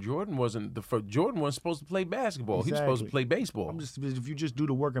 Jordan wasn't the first. Jordan wasn't supposed to play basketball. Exactly. He was supposed to play baseball. If you just do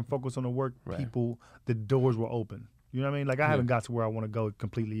the work and focus on the work, people, the doors will open. You know what I mean? Like, I haven't got to where I want to go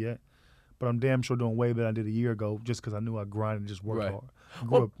completely yet, but I'm damn sure doing way better than I did a year ago, just because I knew I grinded and just worked hard.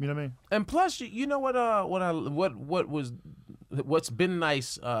 Grew up, you know what I mean? And plus, you know what's been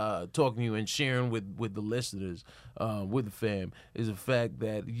nice talking to you and sharing with the listeners, with the fam, is the fact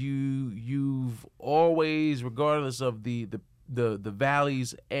that you've always, regardless of the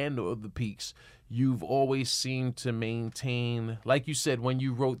valleys and the peaks, you've always seemed to maintain, like you said, when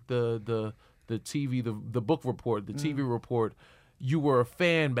you wrote the TV, the book report, the TV report, you were a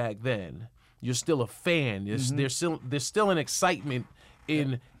fan back then. You're still a fan. There's still an excitement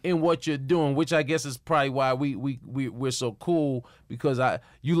in what you're doing, which I guess is probably why we're so cool, because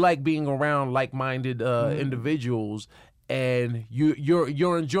you like being around like-minded individuals, and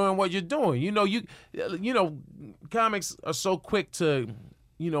you're enjoying what you're doing. You know, comics are so quick to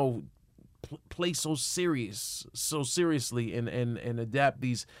play so seriously and adapt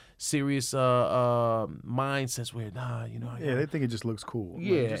these serious mindsets where they think it just looks cool.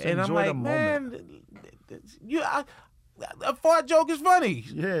 Yeah, just and I'm like, man, a fart joke is funny.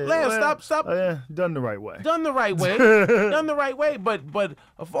 Yeah, stop. Done the right way. Done the right way. But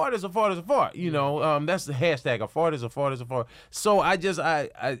a fart is a fart is a fart. That's the hashtag. A fart is a fart is a fart. So I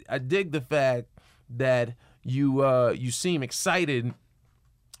dig the fact that you seem excited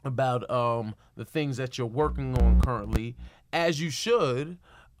about the things that you're working on currently, as you should,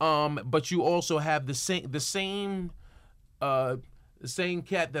 but you also have the same cat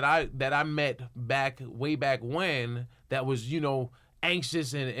that I met way back when, that was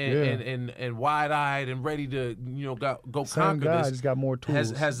anxious and wide-eyed and ready to go same conquer guy, this. Just got more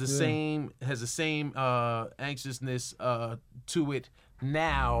tools. Has the same anxiousness to it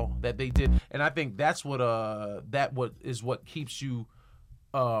now that they did, and I think that's what keeps you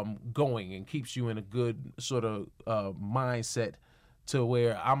going and keeps you in a good sort of mindset, to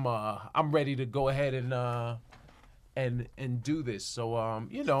where I'm ready to go ahead and do this. So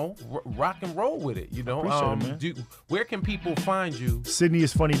rock and roll with it. Appreciate it, man. Where can people find you?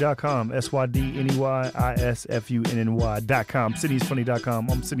 SydneyIsFunny.com. SydneyIsFunny.com. SydneyIsFunny.com.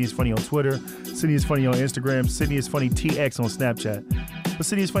 I'm Sydney is Funny on Twitter. Sydney is Funny on Instagram. Sydney is Funny TX on Snapchat. But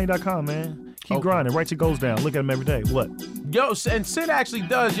SydneyIsFunny.com, man. Keep grinding. Write your goals down. Look at them every day. What? Yo, and Sid actually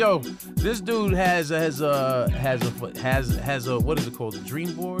does. Yo, this dude has a what is it called? A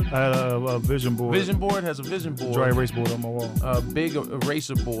dream board? A vision board. Vision board has a vision board. Dry erase board on my wall. A big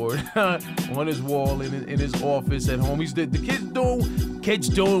eraser board on his wall in his office at home. The kid's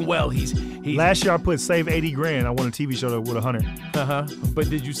doing well. He's Last year I put save 80 grand. I won a TV show with 100. But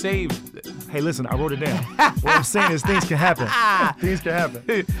did you save? Hey, listen, I wrote it down. What I'm saying is things can happen. Things can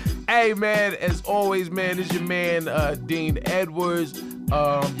happen. Hey, man, as always, man, this your man, Dean Edwards.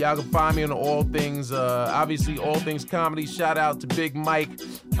 Y'all can find me on all things, obviously, all things comedy. Shout out to Big Mike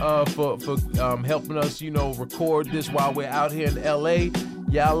for helping us, record this while we're out here in L.A.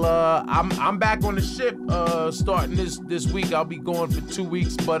 Y'all, I'm back on the ship starting this week. I'll be going for 2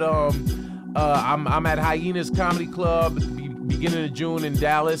 weeks, but I'm at Hyenas Comedy Club beginning of June in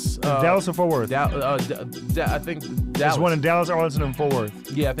Dallas. Dallas or Fort Worth? I think Dallas. There's one in Dallas, Arlington, and Fort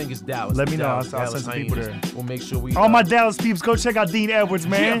Worth. Yeah, I think it's Dallas. Let me know. I'll Dallas send some people there. We'll make sure we. All my Dallas peeps, go check out Dean Edwards,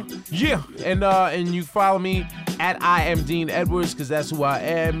 man. Yeah. And you follow me at I am Dean Edwards, because that's who I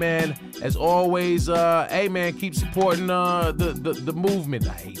am, man. As always, hey man, keep supporting the movement.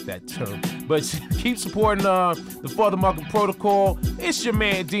 I hate that term, but keep supporting the FuthaMuckin protocol. It's your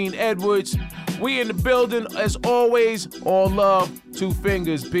man Dean Edwards. We in the building as always. All love, 2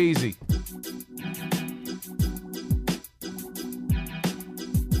 fingers, peasy.